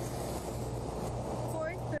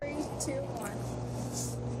 4, 3, 2, 1.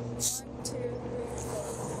 1, 2, 3, 4.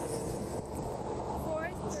 4,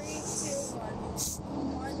 3, 2, 1.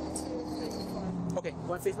 1, 2, 3, 4. Okay,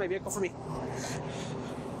 go and face my vehicle for me.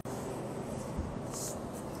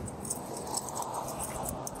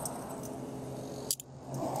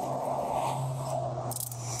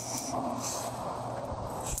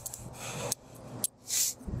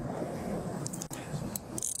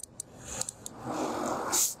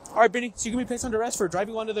 All right, Brittany, so you can be placed under arrest for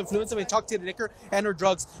driving under the influence of intoxicated liquor and or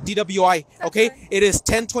drugs, DWI, okay? Fine. It is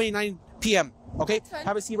 10:29 p.m., okay? That's fine.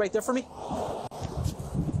 Have a seat right there for me.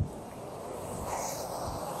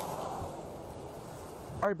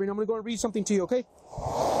 All right, Brittany, I'm going to go and read something to you, okay?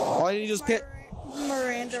 All I need is pit.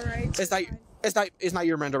 Miranda rights. It's not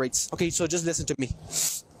your Miranda rights, okay? So just listen to me. You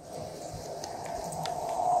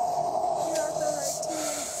have the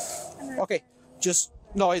right to. Okay,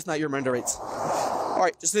 no, it's not your Miranda rights. All All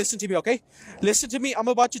right, just listen to me, okay? Listen to me. I'm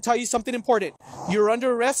about to tell you something important. You're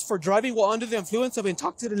under arrest for driving while under the influence of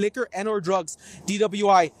intoxicated liquor and/or drugs,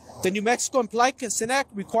 DWI. The New Mexico Implied Consent Act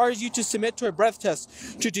requires you to submit to a breath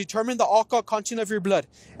test to determine the alcohol content of your blood.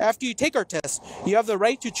 After you take our test, you have the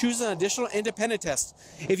right to choose an additional independent test.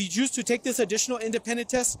 If you choose to take this additional independent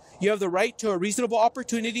test, you have the right to a reasonable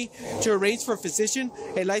opportunity to arrange for a physician,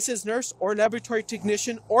 a licensed nurse, or laboratory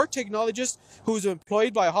technician or technologist who is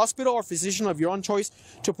employed by a hospital or physician of your own choice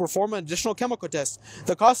to perform an additional chemical test.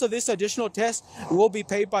 The cost of this additional test will be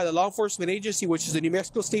paid by the law enforcement agency, which is the New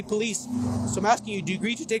Mexico State Police. So I'm asking you, do you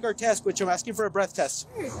agree to take our test, which I'm asking for a breath test?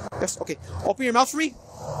 Yes, okay. Open your mouth for me.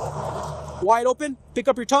 Wide open. Pick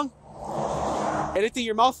up your tongue. Anything in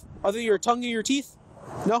your mouth other than your tongue and your teeth?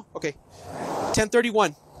 No? Okay.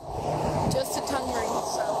 1031. Just a tongue ring,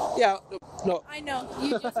 so. Yeah, no. I know.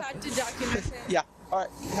 You just had to document it. Yeah. All right.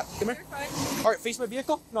 Come here. You're fine. All right, face my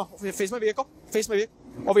vehicle. No, face my vehicle. Face my vehicle.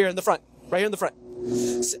 Over here in the front. Right here in the front.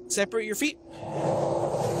 Separate your feet.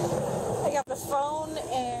 I got the phone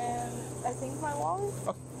and I think my wallet.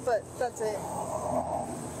 Okay. But that's it.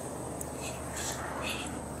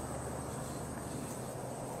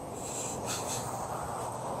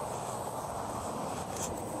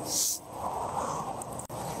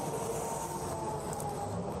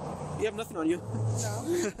 You have nothing on you. No.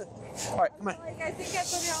 All right, come on. Like, I think I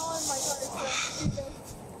put it all in my car.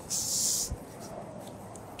 So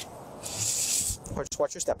All right, just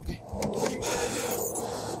watch your step, okay?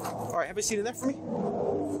 All right, have a seat in there for me. Hour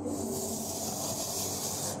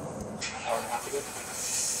and a half ago.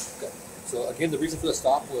 Okay. So again, the reason for the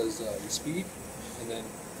stop was your speed, and then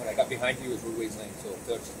when I got behind you, it was roadways lane, so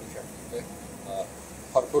failure to sustain traffic. Okay.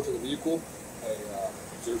 Upon approach of the vehicle, I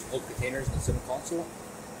observed old containers in the center console.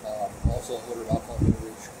 Also, odor of alcohol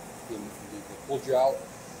beverage. They pulled you out.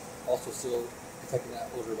 Also, still detecting that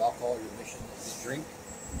odor of alcohol. Your admission is to drink.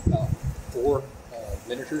 4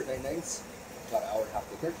 miniature 99s. About an hour and a half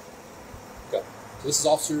later. Okay. So this is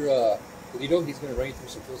Officer Polito. He's going to run you through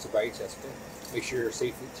some field sobriety tests. Okay. Make sure you're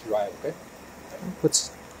safe to drive. Okay.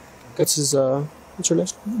 What's your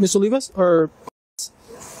last? Miss Olivas or?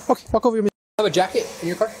 Okay, walk over here. Have a jacket in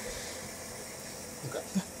your car? Okay.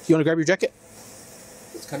 You want to grab your jacket?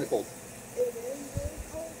 It's kind of cold. it is very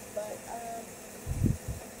cold, but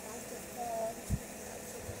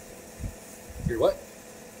You're what?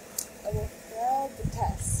 I will fail the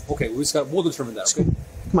test. Okay, we'll determine that. Okay.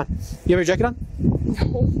 Come on. You have your jacket on?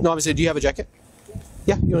 No, I'm saying, do you have a jacket?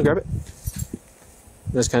 Yeah, you want to grab it?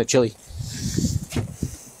 It's kind of chilly.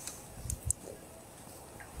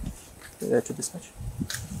 There to dispatch.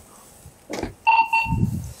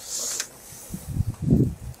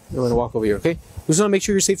 I'm going to walk over here, okay? We just want to make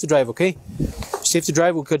sure you're safe to drive, okay? Safe to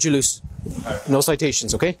drive, we'll cut you loose. No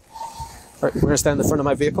citations, okay? All right, we're going to stand in the front of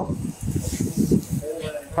my vehicle.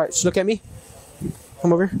 All right, just look at me.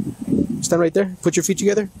 Come over here. Stand right there. Put your feet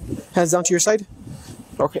together. Hands down to your side.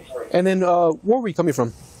 Okay. And then, where were you coming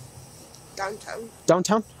from? Downtown.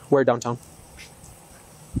 Downtown? Where downtown?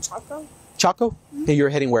 Chaco. Chaco? And you're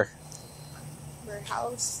heading where? My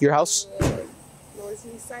house. Your house?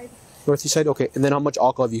 Northeast side. Northeast side? Okay. And then how much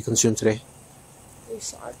alcohol have you consumed today? 3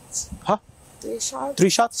 shots. Huh? 3 shots. 3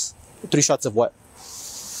 shots? 3 shots of what?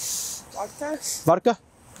 Vodka. Vodka?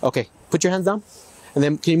 Okay. Put your hands down. And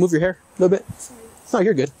then can you move your hair a little bit? Sorry. No,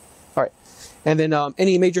 you're good. All right. And then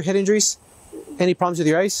any major head injuries? Any problems with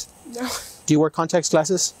your eyes? No. Do you wear contacts,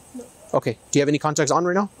 glasses? No. Okay. Do you have any contacts on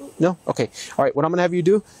right now? No? Okay. All right. What I'm going to have you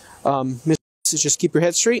do, Miss, is just keep your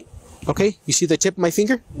head straight. Okay? You see the tip of my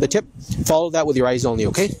finger? The tip? Follow that with your eyes only,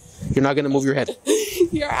 okay? You're not going to move your head.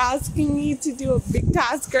 You're asking me to do a big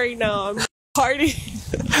task right now. I'm partying.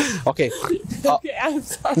 Okay. Okay, I'm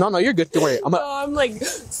sorry. No, you're good. Don't worry. I'm like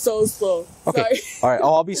so slow. Okay. Sorry. All right.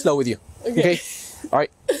 I'll be slow with you. Okay. All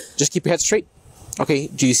right. Just keep your head straight. Okay.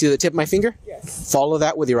 Do you see the tip of my finger? Yes. Follow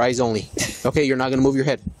that with your eyes only. Okay. You're not going to move your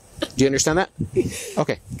head. Do you understand that?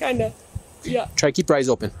 Okay. Kinda. Yeah. Try to keep your eyes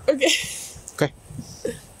open. Okay. Okay.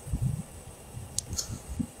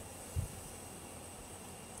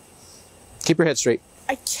 Keep your head straight.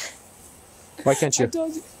 I can't. Why can't I you?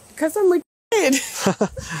 told you because I'm a kid.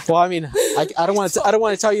 Well, I mean, I don't want to. I don't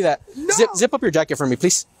want to tell you that. No. Zip up your jacket for me,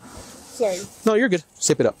 please. Sorry. No, you're good.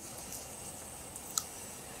 Zip it up.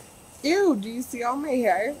 Ew, do you see all my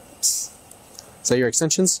hair? Is that your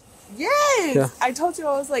extensions? Yes! Yeah. I told you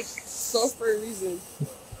I was like so for a reason.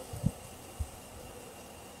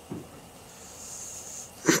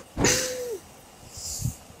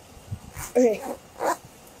 Okay.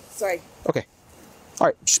 Sorry. Okay. All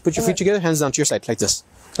right. Just put your feet together, hands down to your side, like this.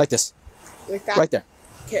 Like this. Like that? Right there.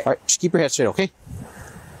 Okay. All right. Just keep your head straight, okay?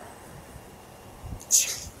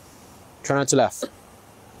 Try not to laugh.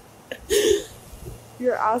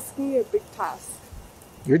 You're asking a big task.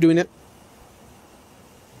 You're doing it.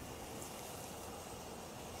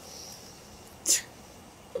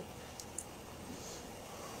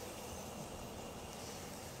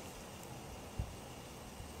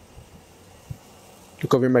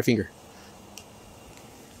 Look over my finger.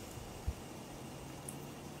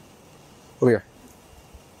 Over here.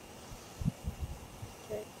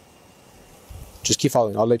 Okay. Just keep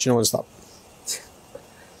following. I'll let you know when to stop.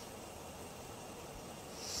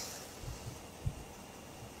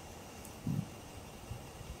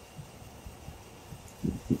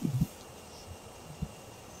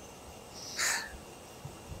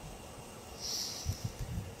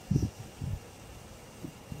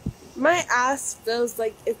 My ass feels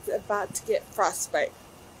like it's about to get frostbite.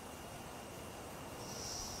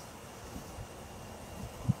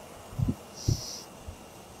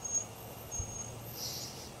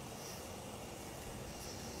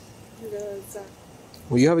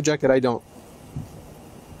 Well, you have a jacket, I don't.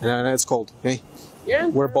 And it's cold, okay? You're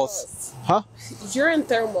in We're thermals. both. Huh? You're in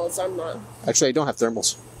thermals, I'm not. Actually, I don't have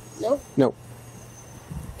thermals. No? No.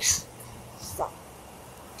 Stop.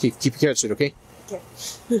 Keep your carrot straight, okay? Okay.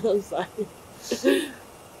 I'm sorry.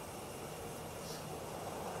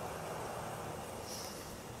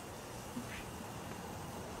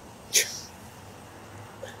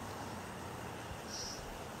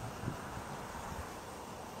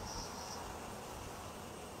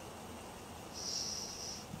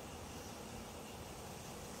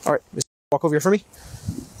 All right, walk over here for me.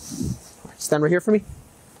 Stand right here for me.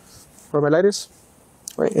 Where my light is.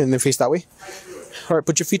 All right, and then face that way. All right,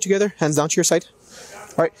 put your feet together, hands down to your side.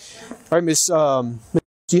 All right, Miss. Do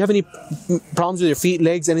you have any problems with your feet,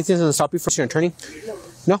 legs, anything that's gonna stop you from turning? No.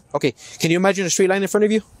 No? Okay. Can you imagine a straight line in front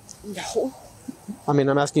of you? No. I mean,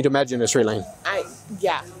 I'm asking you to imagine a straight line.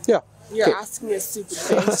 Yeah. Yeah. You're Okay. asking me a stupid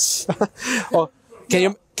thing. Oh, can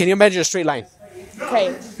you imagine a straight line?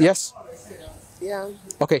 Okay. Yes. Yeah.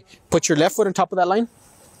 Okay. Put your left foot on top of that line,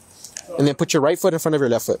 and then put your right foot in front of your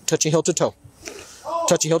left foot, touching heel to toe.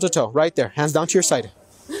 Touching heel to toe, right there. Hands down to your side.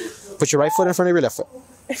 Put your right foot in front of your left foot.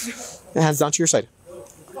 And hands down to your side.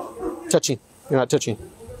 Touching. You're not touching.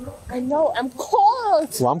 I know. I'm cold.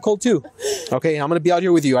 Well, I'm cold too. Okay, I'm gonna be out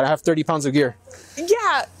here with you. I have 30 pounds of gear.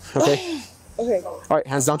 Yeah. Okay. Okay. All right,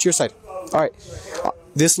 hands down to your side. All right.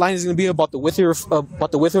 This line is gonna be about the width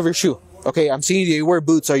of your shoe. Okay, I'm seeing you wear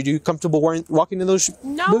boots. Are you comfortable walking in those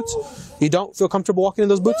boots? You don't feel comfortable walking in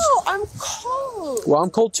those boots? No, I'm cold. Well, I'm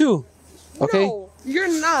cold too. Okay. No,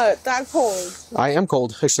 you're not that cold. I am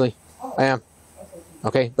cold, actually. I am.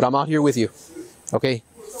 Okay, but I'm out here with you. Okay.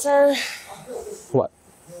 Sir. What?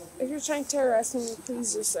 If you're trying to arrest me,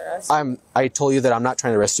 please just arrest me. I told you that I'm not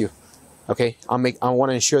trying to arrest you. Okay? I want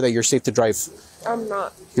to ensure that you're safe to drive. I'm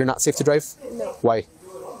not. You're not safe to drive? No. Why?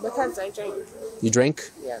 Because I drank. You drank?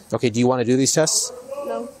 Yeah. Okay, do you want to do these tests?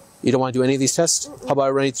 No. You don't want to do any of these tests? How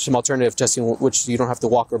about running some alternative testing which you don't have to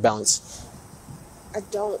walk or balance? I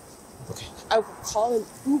don't. Okay. I will call an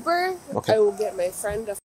Uber. Okay. I will get my friend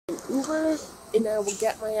a Uber, and I will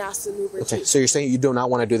get my ass an Uber Okay, too. so you're saying you do not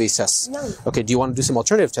want to do these tests? No. Okay, do you want to do some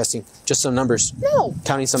alternative testing? Just some numbers? No.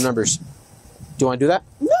 Counting some numbers? Do you want to do that?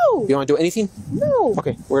 No. Do you want to do anything? No.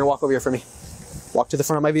 Okay, we're going to walk over here for me. Walk to the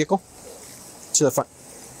front of my vehicle. To the front.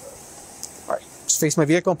 All right, just face my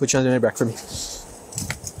vehicle and put you on the back for me.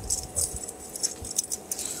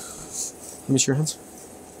 Let me see your hands.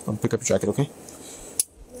 I'll pick up your jacket, okay?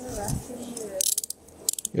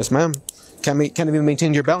 Yes, ma'am. Can't even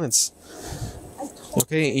maintain your balance.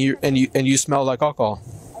 Okay, and you smell like alcohol.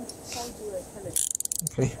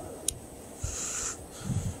 Okay.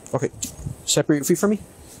 Okay. Separate your feet from me.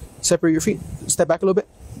 Separate your feet. Step back a little bit.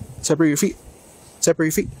 Separate your feet. Separate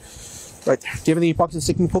your feet. Right there. Do you have anything in your pockets and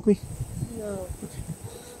stick me, poke me? No.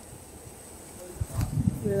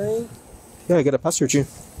 Really? Yeah, I got a pastor at you.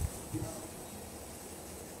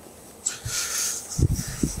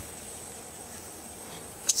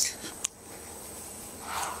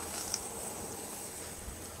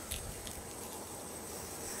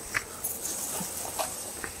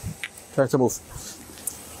 Try to move.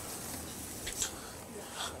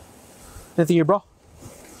 Anything in your bra?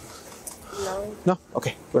 No. No?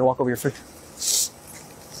 Okay. We're gonna walk over here for you.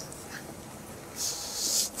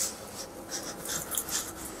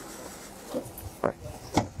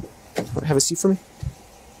 Alright. Have a seat for me.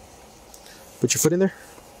 Put your foot in there.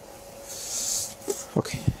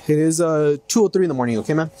 Okay. It is 2:03 in the morning,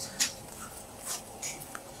 okay, ma'am?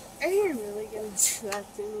 Are you really gonna do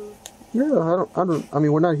that to me? Yeah, I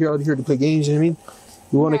mean, we're not out here to play games, you know what I mean?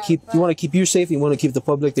 You want to keep you safe, you want to keep the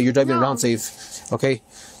public that you're driving around safe. Okay?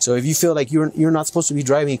 So if you feel like you're not supposed to be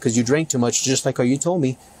driving because you drank too much, just like how you told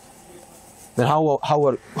me, then how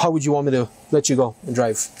would you want me to let you go and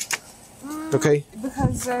drive? Okay.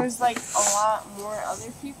 Because there's like a lot more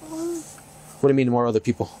other people. What do you mean more other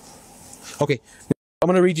people? Okay. I'm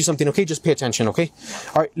going to read you something, okay? Just pay attention, okay?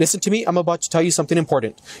 All right, listen to me. I'm about to tell you something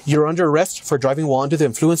important. You're under arrest for driving while under the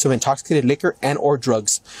influence of intoxicated liquor and or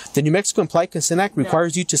drugs. The New Mexico Implied Consent Act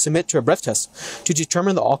requires you to submit to a breath test to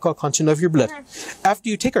determine the alcohol content of your blood. After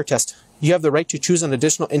you take our test, you have the right to choose an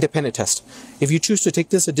additional independent test. If you choose to take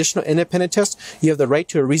this additional independent test, you have the right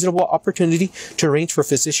to a reasonable opportunity to arrange for a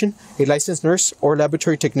physician, a licensed nurse, or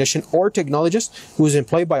laboratory technician or technologist who is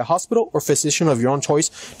employed by a hospital or physician of your own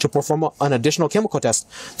choice to perform an additional chemical test.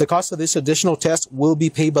 The cost of this additional test will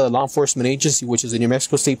be paid by the law enforcement agency, which is the New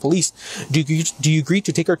Mexico State Police. Do you agree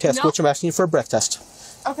to take our test, which I'm asking you for a breath test?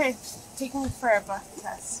 Okay, take me for a breath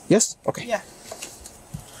test. Yes? Okay. Yeah.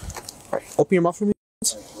 All right, open your mouth for me.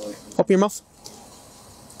 Open your mouth.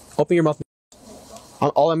 Open your mouth.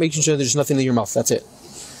 All I'm making sure there's nothing in your mouth. That's it.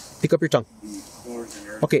 Pick up your tongue.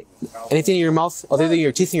 Okay. Anything in your mouth other than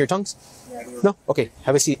your teeth and your tongues? No? Okay.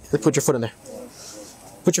 Have a seat. Let's put your foot in there.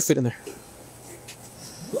 Put your foot in there.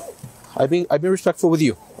 I've been respectful with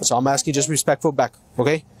you. So I'm asking just respectful back.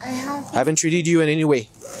 Okay? I haven't treated you in any way.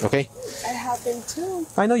 Okay? I have been too.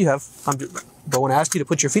 I know you have. But when I ask you to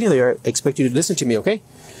put your feet in there, I expect you to listen to me. Okay?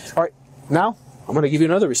 All right. Now, I'm going to give you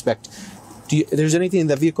another respect. There's anything in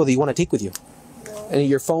that vehicle that you want to take with you? No. Any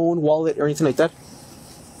your phone, wallet, or anything like that?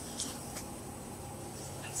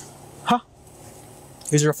 Huh?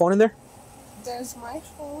 Is there a phone in there? There's my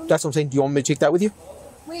phone. That's what I'm saying. Do you want me to take that with you?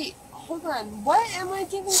 Wait, hold on. What am I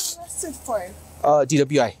getting arrested for?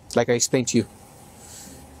 DWI, like I explained to you.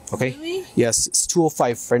 Okay? Really? Yes, it's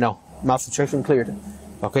 205 right now. Mouth obstruction cleared.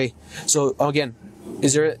 Okay? So, again,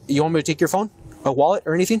 you want me to take your phone? A wallet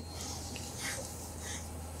or anything?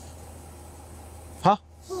 Huh?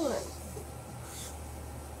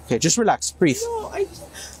 Okay, just relax, breathe. No,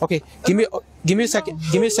 okay, give me a second.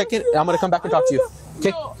 Give me a second, and I'm gonna come back and talk to you.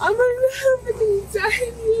 Okay? No, I'm gonna have an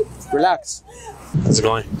anxiety attack. Relax. How's it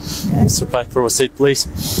going? Officer Packford with State Police.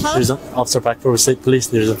 Huh? Officer Packford with State Police.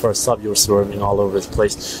 There's a first stop. You were swerving all over the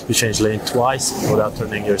place. You changed lane twice without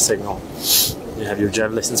turning your signal. You have your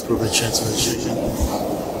driver license, proof of insurance, registration.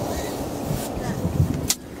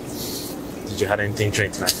 Did you have anything to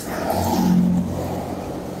drink tonight?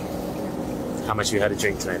 How much you had to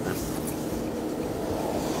drink tonight, man?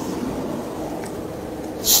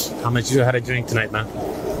 How much you had to drink tonight, man?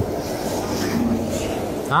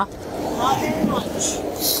 Huh? Not very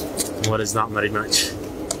much. What is not very much?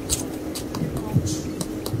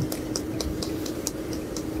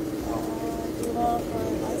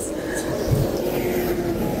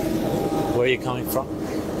 Where are you coming from?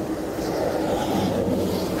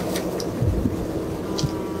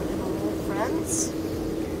 Friends?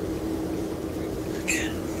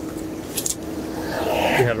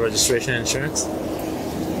 You have registration and insurance?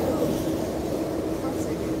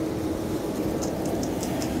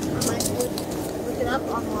 Up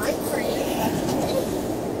online for you.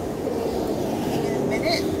 In a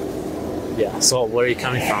minute. Yeah, so where are you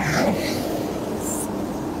coming from?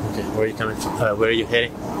 Okay, where are you coming from? Where are you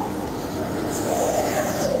heading?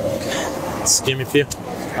 Just give me a few.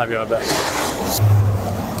 I'll be right back.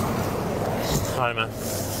 Alright, man.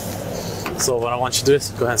 So what I want you to do is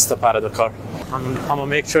go ahead and step out of the car. I'm gonna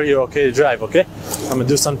make sure you're okay to drive, okay? I'm gonna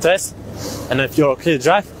do some tests, and if you're okay to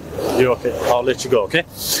drive, you're okay. I'll let you go, okay?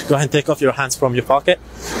 Go ahead and take off your hands from your pocket.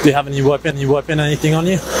 Do you have any weapon, anything on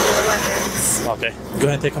you? Weapons. Okay. Go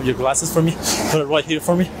ahead and take off your glasses for me. Put it right here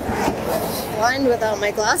for me. Blind without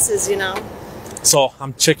my glasses, you know. So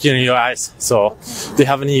I'm checking your eyes. So do you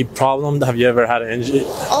have any problem? Have you ever had an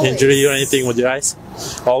injury or anything with your eyes?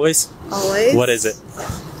 Always? Always. What is it?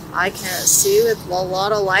 I can't see with a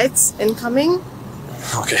lot of lights incoming.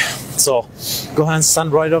 Okay. So go ahead and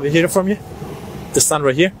stand right over here for me. Just stand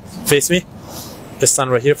right here. Face me. Just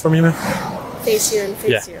stand right here for me, man. Face you and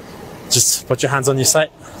face you. Just put your hands on your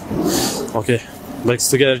side. Okay. Legs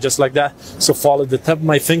together just like that. So follow the tip of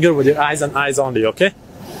my finger with your eyes and eyes only, okay?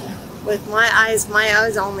 With my eyes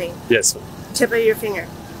only. Yes. Tip of your finger.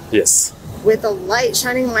 Yes. With the light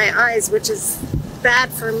shining in my eyes, which is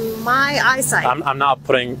bad for my eyesight. I'm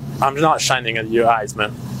not shining at your eyes,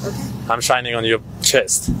 man. Okay. I'm shining on your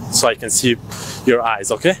chest so I can see your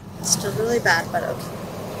eyes, okay? Still really bad, but okay.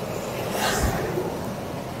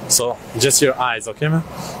 So just your eyes, okay, man?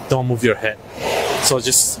 Don't move your head. So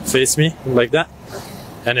just face me like that, okay.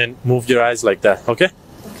 And then move your eyes like that, okay?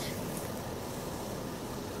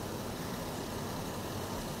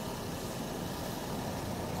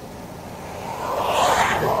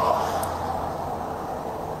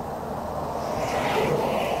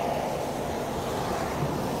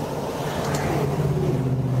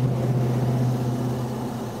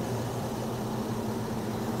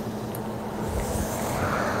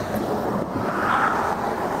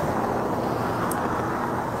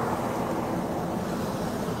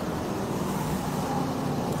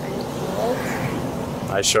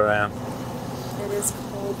 I sure am. It is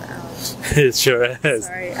cold out. It sure is.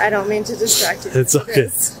 Sorry, I don't mean to distract you. It's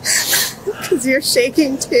okay. Because you're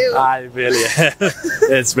shaking too. I really am.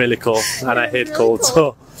 It's really cold, and I hate really cold.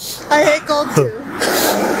 cold. So I hate cold too.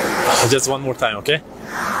 just one more time, okay?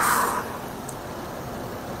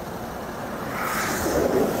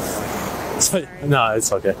 So, no,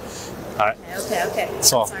 it's okay. All right. Okay.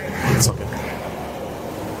 So Sorry. it's okay.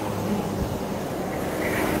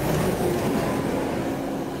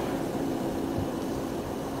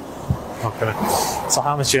 Okay, man. So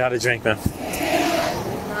how much you had to drink, man?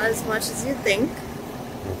 Not as much as you think.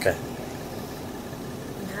 Okay.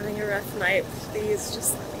 I'm having a rough night. Please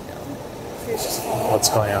just let me know. Please just follow me. What's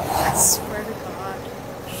going on? I swear to God.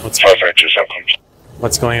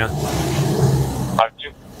 What's going on?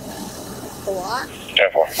 What?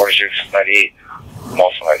 46, 98,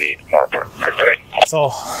 also 98, marker.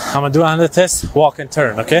 So I'm gonna do another test, walk and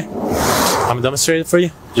turn, okay? I'm gonna demonstrate it for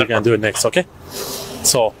you. You're gonna do it next, okay?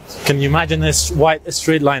 So can you imagine this white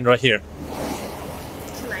straight line right here?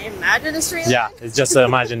 Can I imagine a straight line? Yeah, it's just an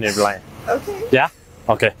imaginary line. Okay. Yeah?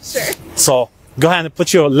 Okay. Sure. So go ahead and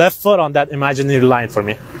put your left foot on that imaginary line for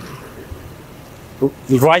me.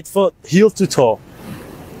 Right foot, heel to toe.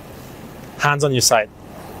 Hands on your side.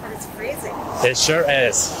 That is freezing. It sure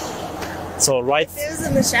is. So right. If it was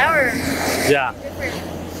in the shower. Yeah.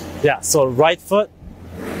 Different. Yeah. So right foot.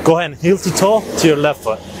 Go ahead and heel to toe to your left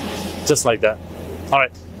foot, just like that. All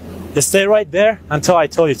right. Just stay right there until I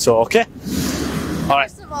tell you to. Okay. All right.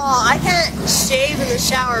 First of all, I can't shave in the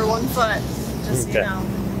shower 1 foot. Just Okay. you know.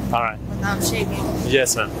 All right. Without shaving.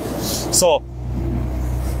 Yes, ma'am. So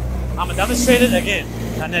I'm gonna demonstrate it again,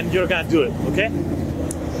 and then you're gonna do it. Okay.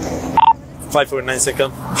 5 for 9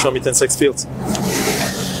 seconds. Show me 10-6 fields.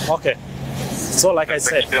 Okay. So like I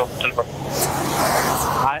said,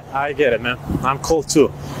 I get it, man. I'm cold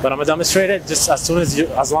too, but I'm gonna demonstrate it just as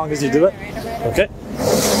long as you do it. Okay.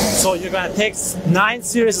 So you're gonna take 9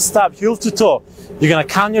 series of steps, heel to toe. You're gonna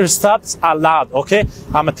count your steps out loud. Okay.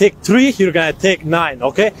 I'm gonna take 3. You're gonna take 9.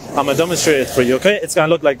 Okay. I'm gonna demonstrate it for you. Okay. It's gonna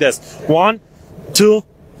look like this: 1, 2,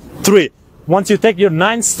 3. Once you take your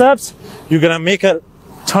 9 steps, you're gonna make a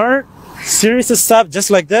turn, series of steps just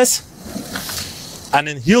like this, and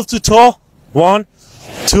then heel to toe. 1,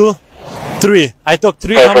 2, 3. I took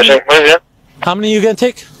 3. How many you gonna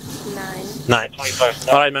take? 9.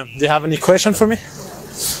 All right, ma'am. Do you have any question for me?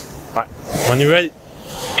 All right. When you're ready.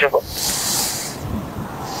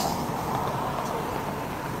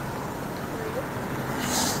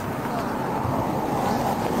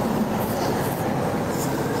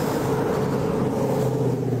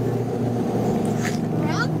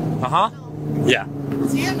 Yeah.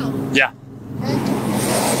 Yeah.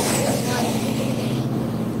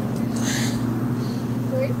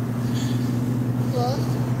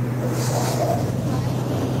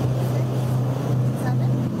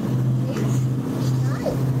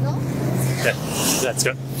 Okay, that's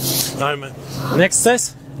good. Now, man, next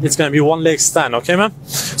test, it's gonna be 1 leg stand, okay, ma'am?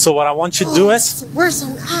 So what I want you to do is. It's worse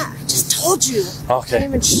than that. I just told you. Okay. I can't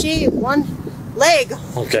even shave 1 leg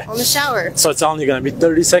Okay. on the shower. So it's only gonna be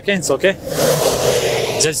 30 seconds, okay?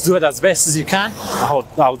 Just do it as best as you can.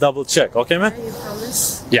 I'll double check, okay, man? You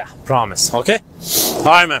promise? Yeah, promise, okay? All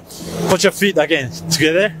right, man. Put your feet again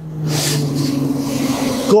together.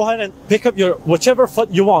 Go ahead and pick up your whichever foot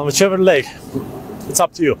you want, whichever leg. It's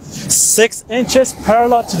up to you. 6 inches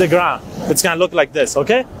parallel to the ground. It's gonna look like this,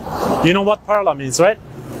 okay? You know what parallel means, right?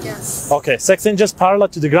 Yes. Okay, 6 inches parallel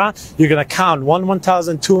to the ground. You're gonna count 1,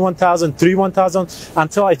 1,000, 2, 1,000, 3, 1,000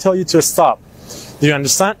 until I tell you to stop. Do you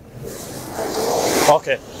understand?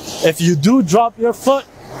 Okay. If you do drop your foot,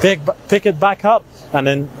 pick it back up and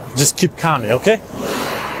then just keep counting, okay?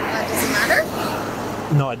 Does it matter?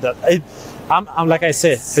 No, it does. I'm like I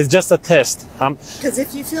said, it's just a test. Because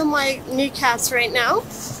if you feel my kneecaps right now,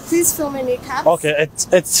 please feel my kneecaps. Okay, it's.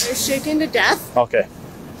 They're shaking to death. Okay.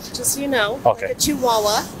 Just so you know. Okay. Like a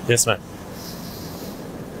chihuahua. Yes, ma'am.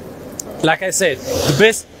 Like I said, the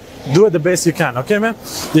best. Do it the best you can. Okay, ma'am.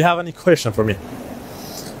 Do you have any question for me?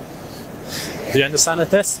 Do you understand the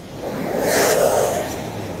test?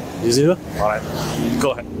 You do? All right.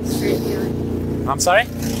 Go ahead. Straight in the eye. I'm sorry?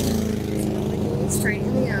 Straight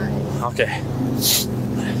in the eye. Okay.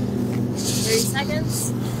 30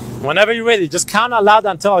 seconds. Whenever you're ready, just count out loud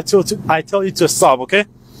until I tell you to stop, okay?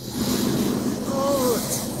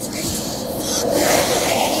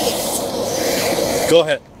 Go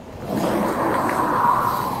ahead.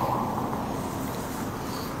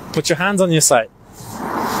 Put your hands on your side.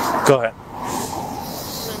 Go ahead. My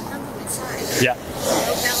hands on my side. Yeah.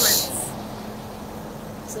 No balance.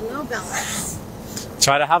 So no balance.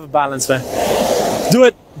 Try to have a balance, man. Do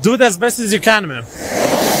it as best as you can, man.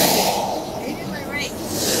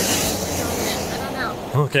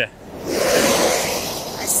 Okay.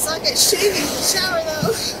 I suck at shaving in the shower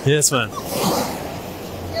though. Yes, ma'am. You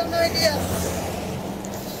have no idea.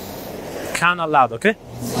 Count out loud, okay? 1,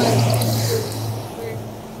 2, 3,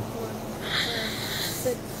 4, 5,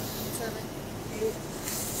 6, 7, 8,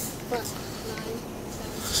 9,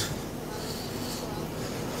 10, 11, 12,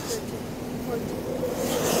 13, 14.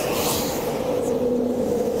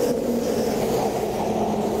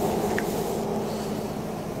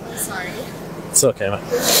 I'm sorry. It's okay, man.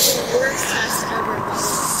 This is the worst test ever.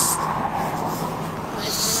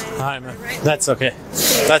 Alright, man. That's okay.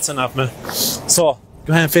 That's enough, man. So,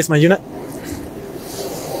 go ahead and face my unit.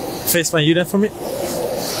 Face my unit for me.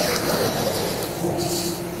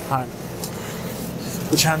 Alright.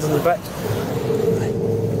 Put your hands on the back.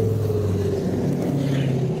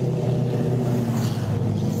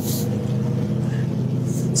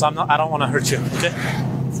 So I don't want to hurt you, okay?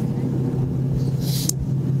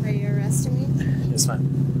 Are you arresting me? Yes, ma'am.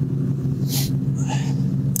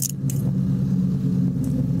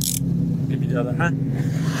 Give me the other hand.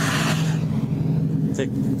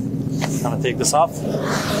 I'm gonna take this off.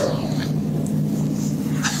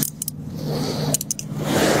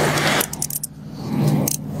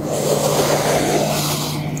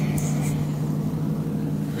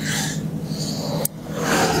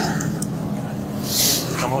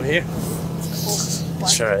 Come over here.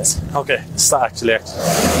 Sure is. Okay, stop actually.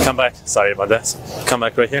 Come back. Sorry about that. Come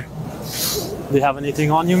back right here. Do you have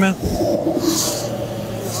anything on you, man?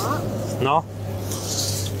 No?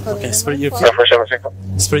 Okay, spread your feet.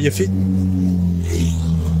 547. Spread your feet.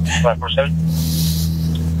 547.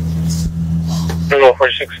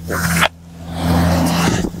 46.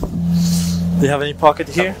 Do you have any pocket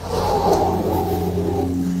here?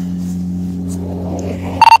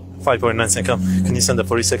 5.9 come. Can you send the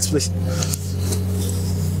 46, please?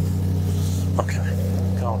 Okay.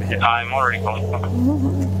 Come over here. I'm already calling.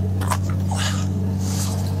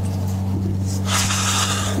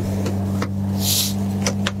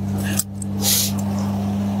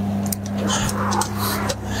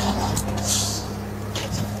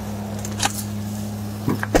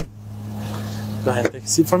 Go ahead, take a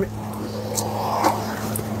seat for me.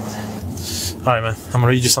 Alright, man. I'm gonna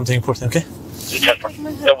read you something important, okay?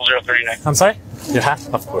 0039. I'm sorry? Your hat?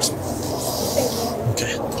 Of course.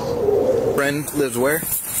 Okay. Friend lives where?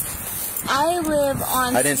 I live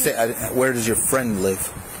on. I didn't say. Where does your friend live?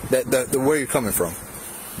 Where you're coming from?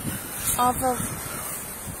 Off of.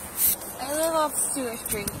 I live off Stewart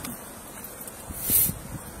Street.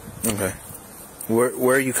 Okay.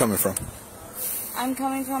 Where are you coming from? I'm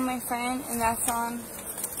coming from my friend, and that's on.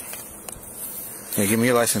 Yeah, give me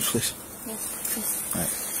your license, please. Yes. All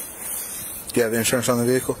right. Do you have insurance on the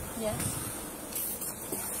vehicle? Yes.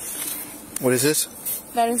 What is this?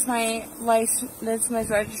 That is my license. That's my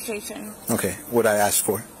registration. Okay. What I asked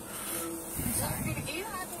for?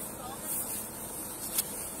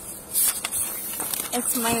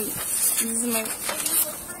 It's my. This is my.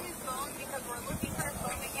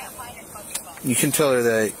 You can tell her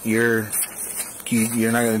that you're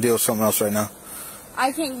not going to deal with something else right now.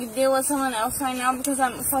 I can't deal with someone else right now because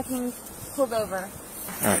I'm fucking pulled over.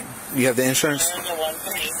 All right. You have the insurance?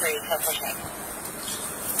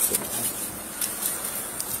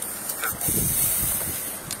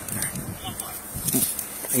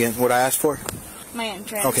 Again, what I asked for? My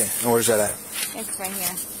insurance. Okay. And where's that at? It's right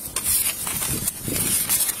here.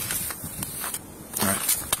 All right.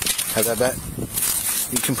 Have that back?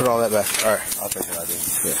 You can put all that back. All right. I'll take it out, dude.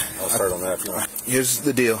 Yeah. I'll start on that if you want. Here's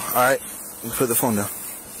the deal. All right. You put the phone down.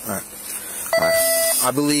 All right. All right.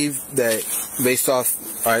 I believe that based off,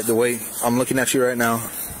 all right, the way I'm looking at you right now,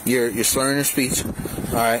 you're slurring your speech.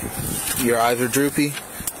 All right. Your eyes are droopy.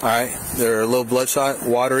 All right. They're a little bloodshot,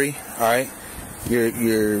 watery. All right.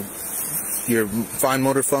 Your fine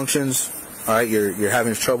motor functions. All right. You're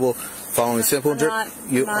having trouble following simple.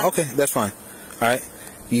 Okay. That's fine. All right.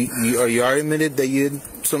 You already admitted that you had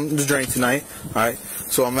something to drink tonight. All right.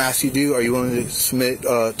 So I'm asking you, are you willing to submit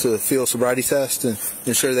to the field sobriety test and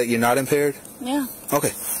ensure that you're not impaired? Yeah.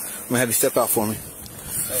 Okay. I'm gonna have you step out for me.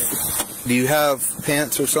 Do you have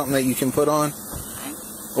pants or something that you can put on?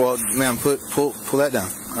 Well, ma'am, pull that down.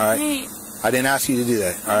 All right. Hey. I didn't ask you to do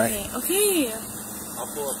that. All right. Okay.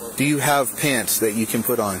 Do you have pants that you can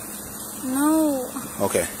put on? No.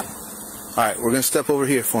 Okay. All right. We're gonna step over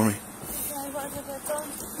here for me.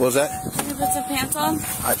 What was that? Can you put some pants on?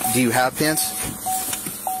 Do you have pants?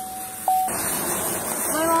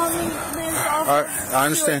 My mom lives off. All right, I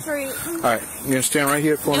understand. All right, you're gonna stand right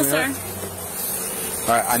here for me. Yes,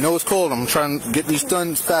 sir. All right, I know it's cold. I'm trying to get these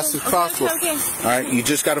done as fast as possible. Okay. All right, you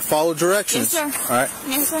just got to follow directions. Yes, sir. All right.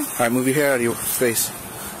 Yes, sir. All right, move your hair out of your face.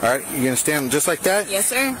 right, you're gonna stand just like that. Yes,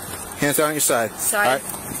 sir. Hands down on your side. Side. All right,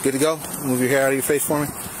 good to go. Move your hair out of your face for me.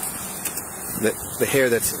 The hair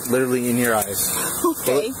that's literally in your eyes.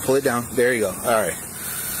 Okay. Pull it down. There you go. All right.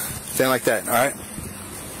 Stand like that. All right.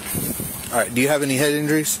 All right. Do you have any head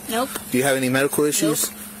injuries? Nope. Do you have any medical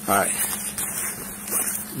issues? Nope. All right.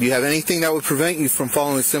 Do you have anything that would prevent you from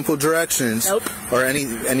following simple directions? Nope. Or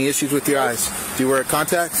any issues with your eyes? Do you wear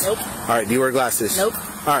contacts? Nope. All right. Do you wear glasses? Nope.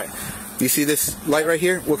 All right. Do you see this light right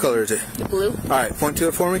here? What color is it? The blue. All right. Point to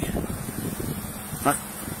it for me. All right.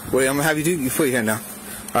 Wait, I'm gonna have you do. You put your hand down.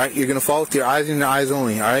 All right. You're gonna follow with your eyes and your eyes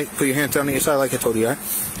only. All right. Put your hands down on your side like I told you. All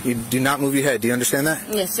right. You do not move your head. Do you understand that?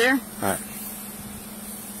 Yes, sir. All right.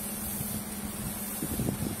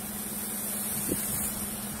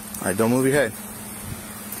 All right. Don't move your head.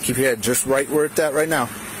 Keep your head just right where it's at right now.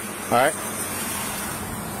 All right.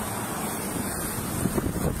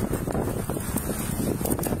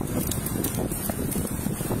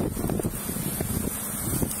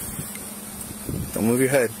 Don't move your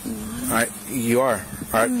head. All right. You are.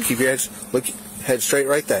 All right. Keep your head straight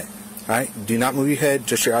right there. All right. Do not move your head.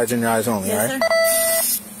 Just your eyes and your eyes only. Yes, all right.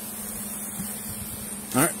 Sir.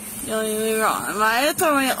 All right. You want me wrong? Am I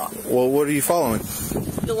throwing it? Well, what are you following?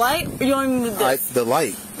 The light? Or you want me to do this? The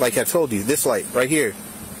light. Like I told you, this light right here.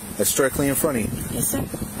 That's directly in front of you. Yes, sir. All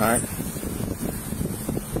right.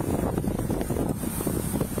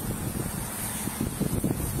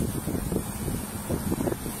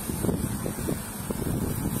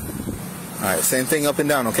 All right. Same thing up and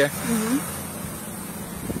down, okay? Mm-hmm.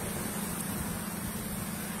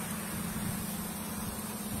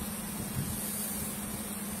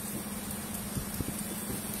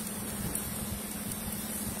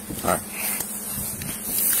 All right.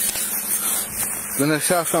 The next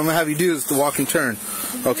stuff I'm going to have you do is the walk and turn.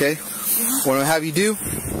 Okay? What I'm going to have you do,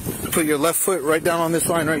 put your left foot right down on this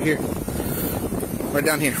line right here. Right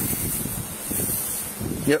down here.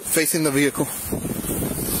 Yep, facing the vehicle.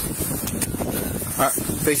 Alright,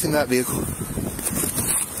 facing that vehicle.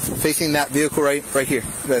 Facing that vehicle right here.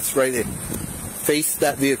 That's right there. Face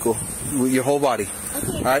that vehicle with your whole body.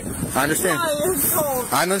 Alright? I understand.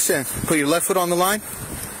 I understand. Put your left foot on the line.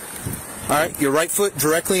 Alright, your right foot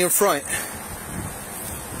directly in front.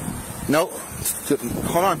 No,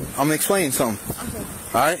 hold on. I'm going to explain something. Okay.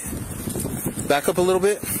 Alright? Back up a little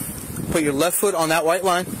bit. Put your left foot on that white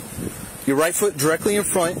line. Your right foot directly in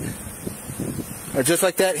front. Or just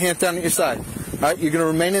like that, hands down at your side. Alright, you're going to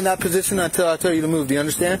remain in that position until I tell you to move. Do you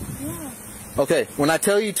understand? Yeah. Okay, when I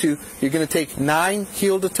tell you to, you're going to take 9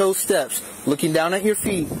 heel-to-toe steps, looking down at your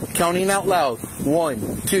feet, counting out loud.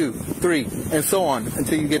 1, 2, 3, and so on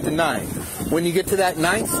until you get to 9. When you get to that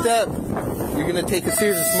 9th step, you're going to take a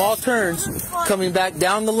series of small turns, coming back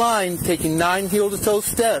down the line, taking 9 heel-to-toe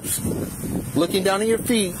steps, looking down at your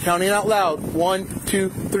feet, counting out loud. 1, 2,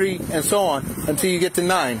 3, and so on until you get to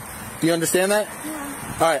 9. Do you understand that?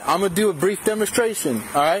 Yeah. Alright, I'm going to do a brief demonstration.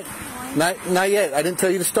 Alright? Not yet. I didn't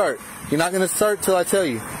tell you to start. You're not going to start till I tell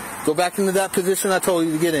you. Go back into that position I told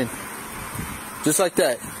you to get in. Just like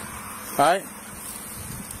that. Alright?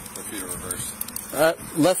 Reverse.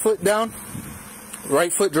 Left foot down.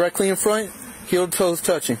 Right foot directly in front. Heel to toes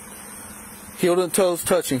touching. Heel to toes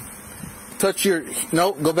touching. Touch your...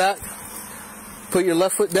 No, go back. Put your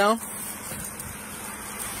left foot down.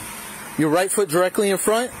 Your right foot directly in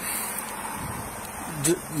front.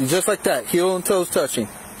 Just like that. Heel and toes touching.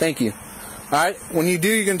 Thank you. Alright, when you do,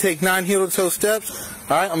 you're going to take 9 heel to toe steps.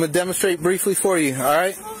 Alright, I'm going to demonstrate briefly for you.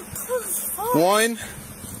 Alright? 1,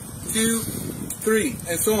 2, 3,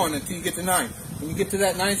 and so on until you get to 9. When you get to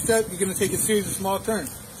that 9th step, you're going to take a series of small turns.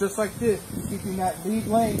 Just like this. Keeping that lead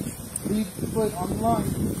lane, lead foot on the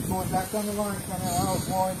line. Going back down the line, coming out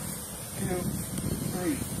 1, 2,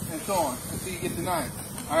 3, and so on until you get to 9.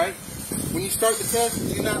 Alright? When you start the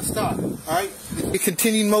test, do not stop. Alright? You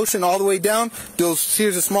continue motion all the way down, do a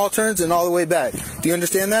series of small turns, and all the way back. Do you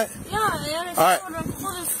understand that? Yeah, I understand. Alright.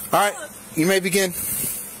 Alright, you may begin. 1, 2,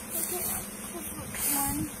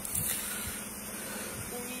 3,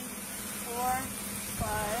 4,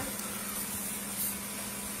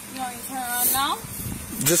 5. You want me to turn around now?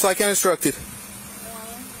 Just like I instructed. 1, 2,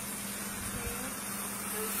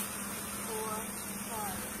 3,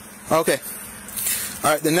 4, 5. Okay.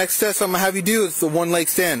 Alright, the next test I'm going to have you do is the one leg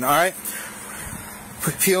stand, alright?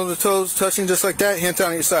 Heel to toes touching just like that, hands down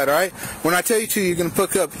at your side, alright? When I tell you to, you're going to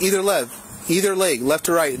pick up either leg, left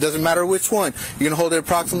or right. It doesn't matter which one. You're going to hold it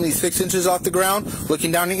approximately 6 inches off the ground,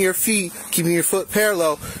 looking down at your feet, keeping your foot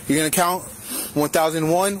parallel. You're going to count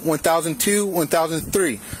 1001, 1002,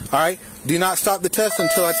 1003, alright? Do not stop the test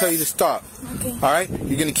until I tell you to stop. Okay. Alright?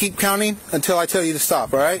 You're going to keep counting until I tell you to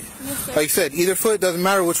stop, alright? Yes, like I said, either foot, doesn't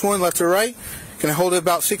matter which one, left or right. Can I hold it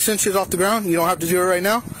about 6 inches off the ground? You don't have to do it right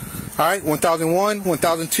now. All right, 1001,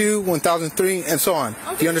 1002, 1003, and so on.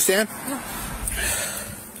 Okay. Do you understand? Yeah.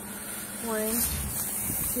 1,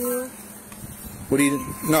 2. What do you?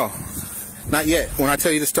 No, not yet. When I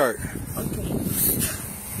tell you to start. Okay.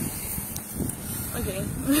 Okay.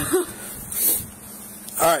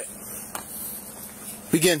 All right.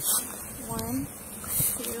 Begin. 1,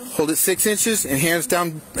 2. Hold it 6 inches and hands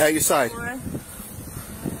down at your side. 4.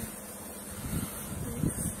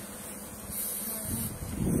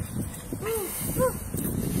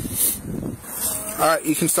 All right,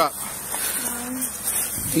 you can stop.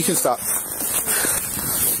 You can stop.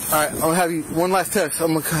 All right, I'll have you one last test.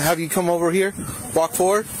 I'm gonna have you come over here, walk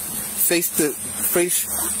forward, face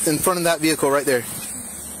in front of that vehicle right there.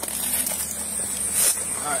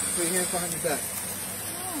 All right, put your hands behind your back.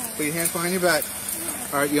 Put your hands behind your back.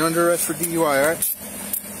 All right, you're under arrest for DUI. All right?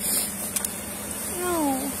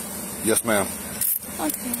 No. Yes, ma'am.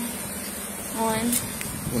 Okay. 1,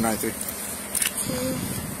 193. 2,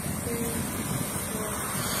 3, 4,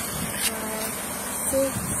 5,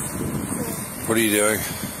 6. What are you doing?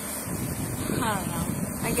 I don't know.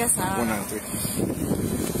 I guess I don't know.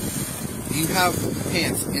 193. You have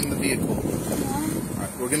pants in the vehicle. Yeah.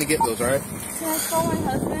 Alright, we're gonna get those, alright? Can I call my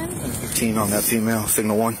husband? 15 on that female,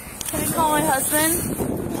 signal 1. Can I call my husband?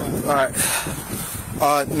 Alright.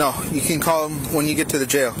 No, you can call him when you get to the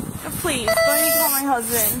jail. Please, let me call my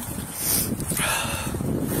husband.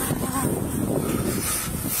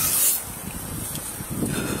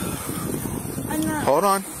 I'm not. Hold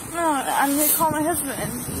on. No, I'm gonna call my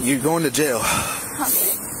husband. You're going to jail.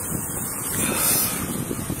 Okay.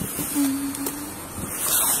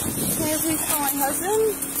 Can I please call my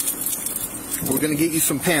husband? We're gonna get you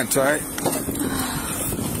some pants, alright?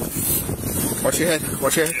 Watch your head.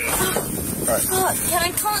 Watch your head. Alright. Can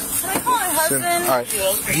I call my husband? Alright.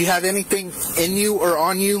 Do you have anything in you or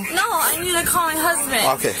on you? No, I need to call my husband.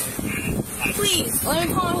 Okay. Please, let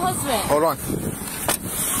me call my husband. Hold on.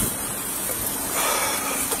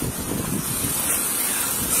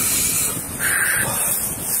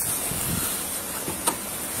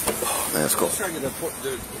 That's cool.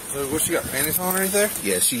 What, she got panties on right there?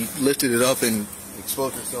 Yeah, she lifted it up and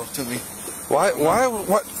exposed herself to me. Why,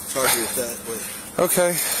 what? Sorry with that, but...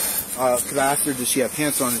 Okay. Because I asked her, does she have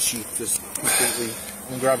pants on, and she just completely... I'm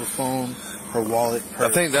gonna grab her phone, her wallet, her... I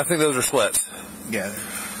think those are sweats. Yeah.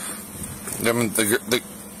 I mean,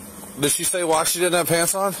 did she say why she didn't have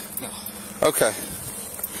pants on? No. Okay.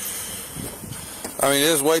 I mean, it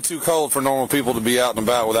is way too cold for normal people to be out and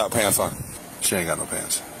about without pants on. She ain't got no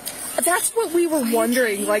pants. That's what we were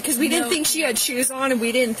wondering, like, because we didn't think she had shoes on and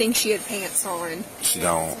we didn't think she had pants on. She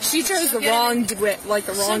don't. She chose the wrong day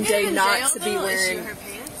not to be wearing.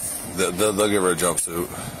 They'll give her a jumpsuit.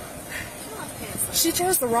 She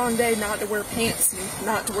chose the wrong day not to wear pants and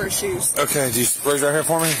not to wear shoes. Okay, do you raise your hand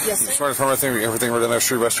for me? Yes, sir. You swear to affirm everything written there is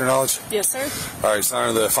true, best of your knowledge? Yes, sir. All right,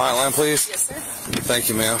 sign the defiant line, please. Yes, sir. Thank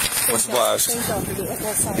you, ma'am. Much obliged. Thank y'all for doing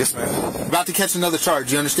that. Yes, ma'am. About to catch another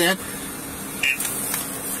charge, you understand?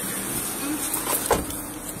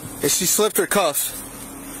 If she slipped her cuffs,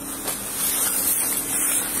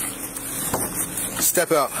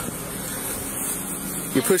 step out.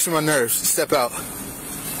 You're pushing my nerves. Step out.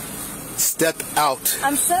 Step out.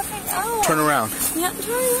 I'm stepping out. Turn around. Yeah,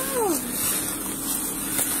 turn around.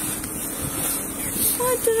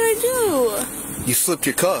 What did I do? You slipped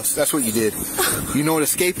your cuffs. That's what you did. You know what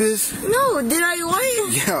escape is? No, did I what?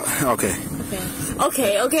 Yeah, okay.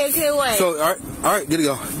 Okay, wait. So, alright, good to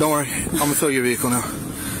go. Don't worry. I'm gonna tow your vehicle now.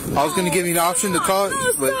 I was gonna give you the option to call it,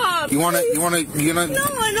 but stop, you wanna. No, I don't want to.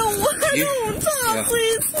 Stop, yeah.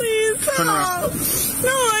 please, stop. Turn around.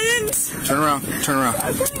 No, I didn't. Turn around.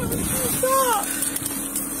 Stop.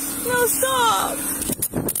 No, stop.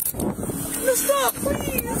 No, stop,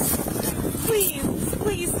 please.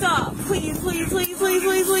 Please stop. Please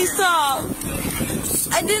stop.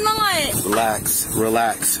 I did not. Relax.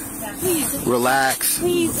 Please. Relax.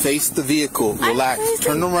 Please. Face the vehicle. Relax.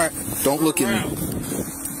 Turn around. Don't look at me.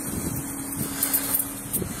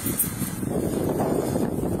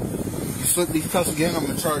 You slip these cuffs again, I'm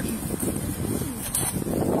gonna charge you.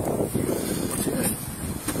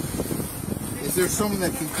 Is there someone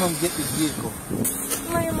that can come get this vehicle?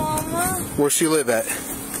 My mama. Where's she live at?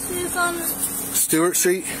 She's on Stewart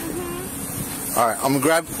Street? Alright, I'm gonna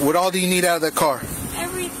grab, what all do you need out of that car?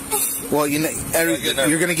 everything. Well,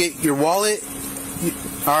 you're gonna get your wallet,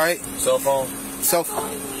 alright? Cell phone.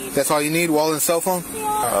 That's all you need, wallet and cell phone? Yeah.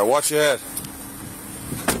 Alright, watch your head.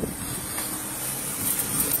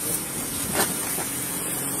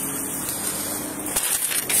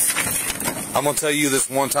 I'm gonna tell you this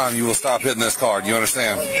one time. You will stop hitting this car. Do you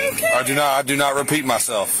understand? Okay. I do not repeat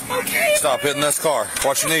myself. Okay. Stop hitting this car.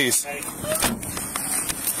 Watch your knees.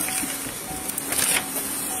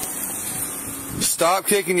 Stop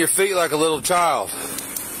kicking your feet like a little child.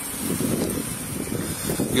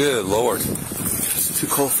 Good Lord. It's too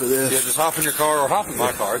cold for this. Yeah, just hop in your car or hop in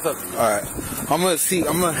my car. It's up. All right. I'm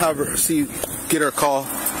gonna have her get her a call.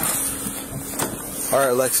 All right,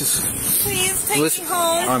 Alexis. Please take me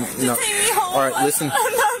home. Just no. take me home. All right, listen. I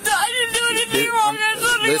didn't do anything wrong.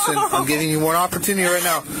 Listen, I'm giving you one opportunity right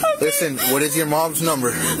now. Okay. Listen, what is your mom's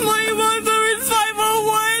number? My mom's number is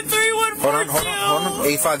 501-3142. Hold on.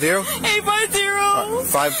 850? 850.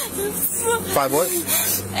 5 what?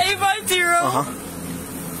 850.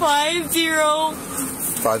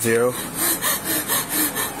 50.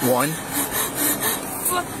 1.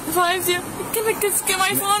 50. Can I just get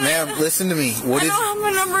my phone? Ma'am, listen to me. I don't have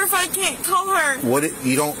my number if I can't call her. What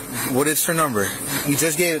is her number? You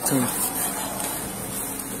just gave it to me.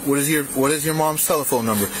 What is your mom's telephone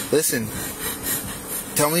number? Listen.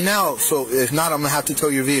 Tell me now. So if not, I'm gonna have to tow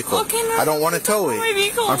your vehicle. Okay, no, I don't want to tow it. My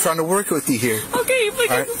vehicle. I'm trying to work with you here. Okay, but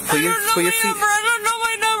right, I don't know my number. I don't know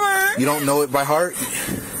my number. You don't know it by heart?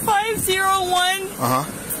 501.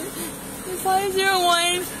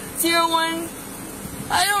 50101.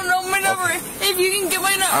 I don't know my number. Okay. If you can get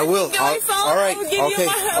my number, I will. get my phone. All right. I will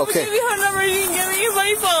give you her number. You can get me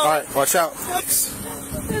my phone. All right. Watch out. It's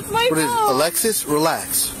my phone. What is it? Alexis?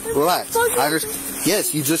 Relax. Relax. I understand.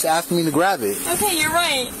 Yes, you just asked me to grab it. Okay, you're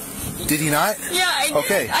right. Did he not? Yeah, I did.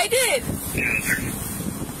 Okay. I did.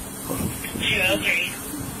 203.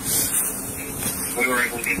 We were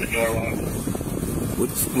able to get the door locked.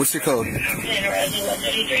 What's your code?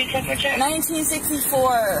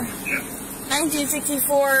 1964.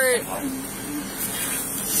 1964.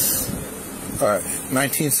 All right.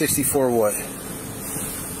 1964 what?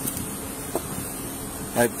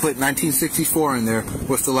 I put 1964 in there.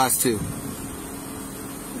 What's the last two?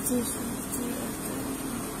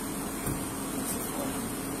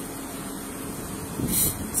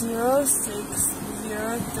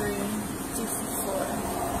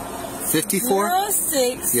 54?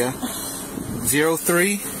 06. Yeah.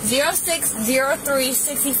 03?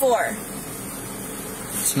 060364.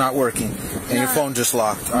 It's not working. And your phone just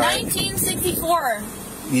locked. All right. 1964.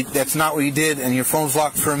 That's not what you did, and your phone's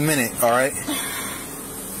locked for a minute, all right?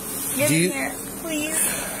 Get in here, please.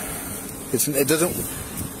 It doesn't...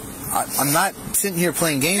 I'm not sitting here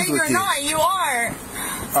playing games with you. You're not. You are.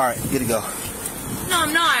 All right, get to go. No,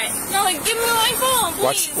 I'm not. No, give me my phone,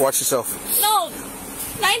 please. Watch yourself. No.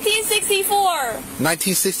 1964.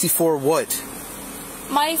 1964 what?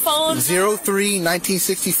 My phone. 03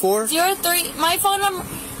 1964? 03. My phone number.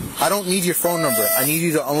 I don't need your phone number. I need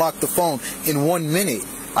you to unlock the phone in 1 minute.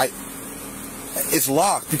 It's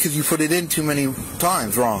locked because you put it in too many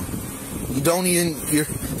times wrong. You don't even.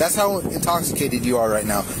 That's how intoxicated you are right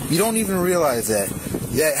now. You don't even realize that.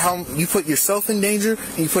 How you put yourself in danger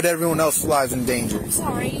and you put everyone else's lives in danger.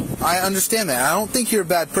 Sorry. I understand that. I don't think you're a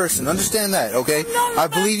bad person. Understand that, okay? I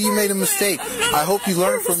believe you made a mistake. I hope you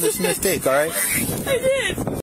learn from this mistake, all right? I did.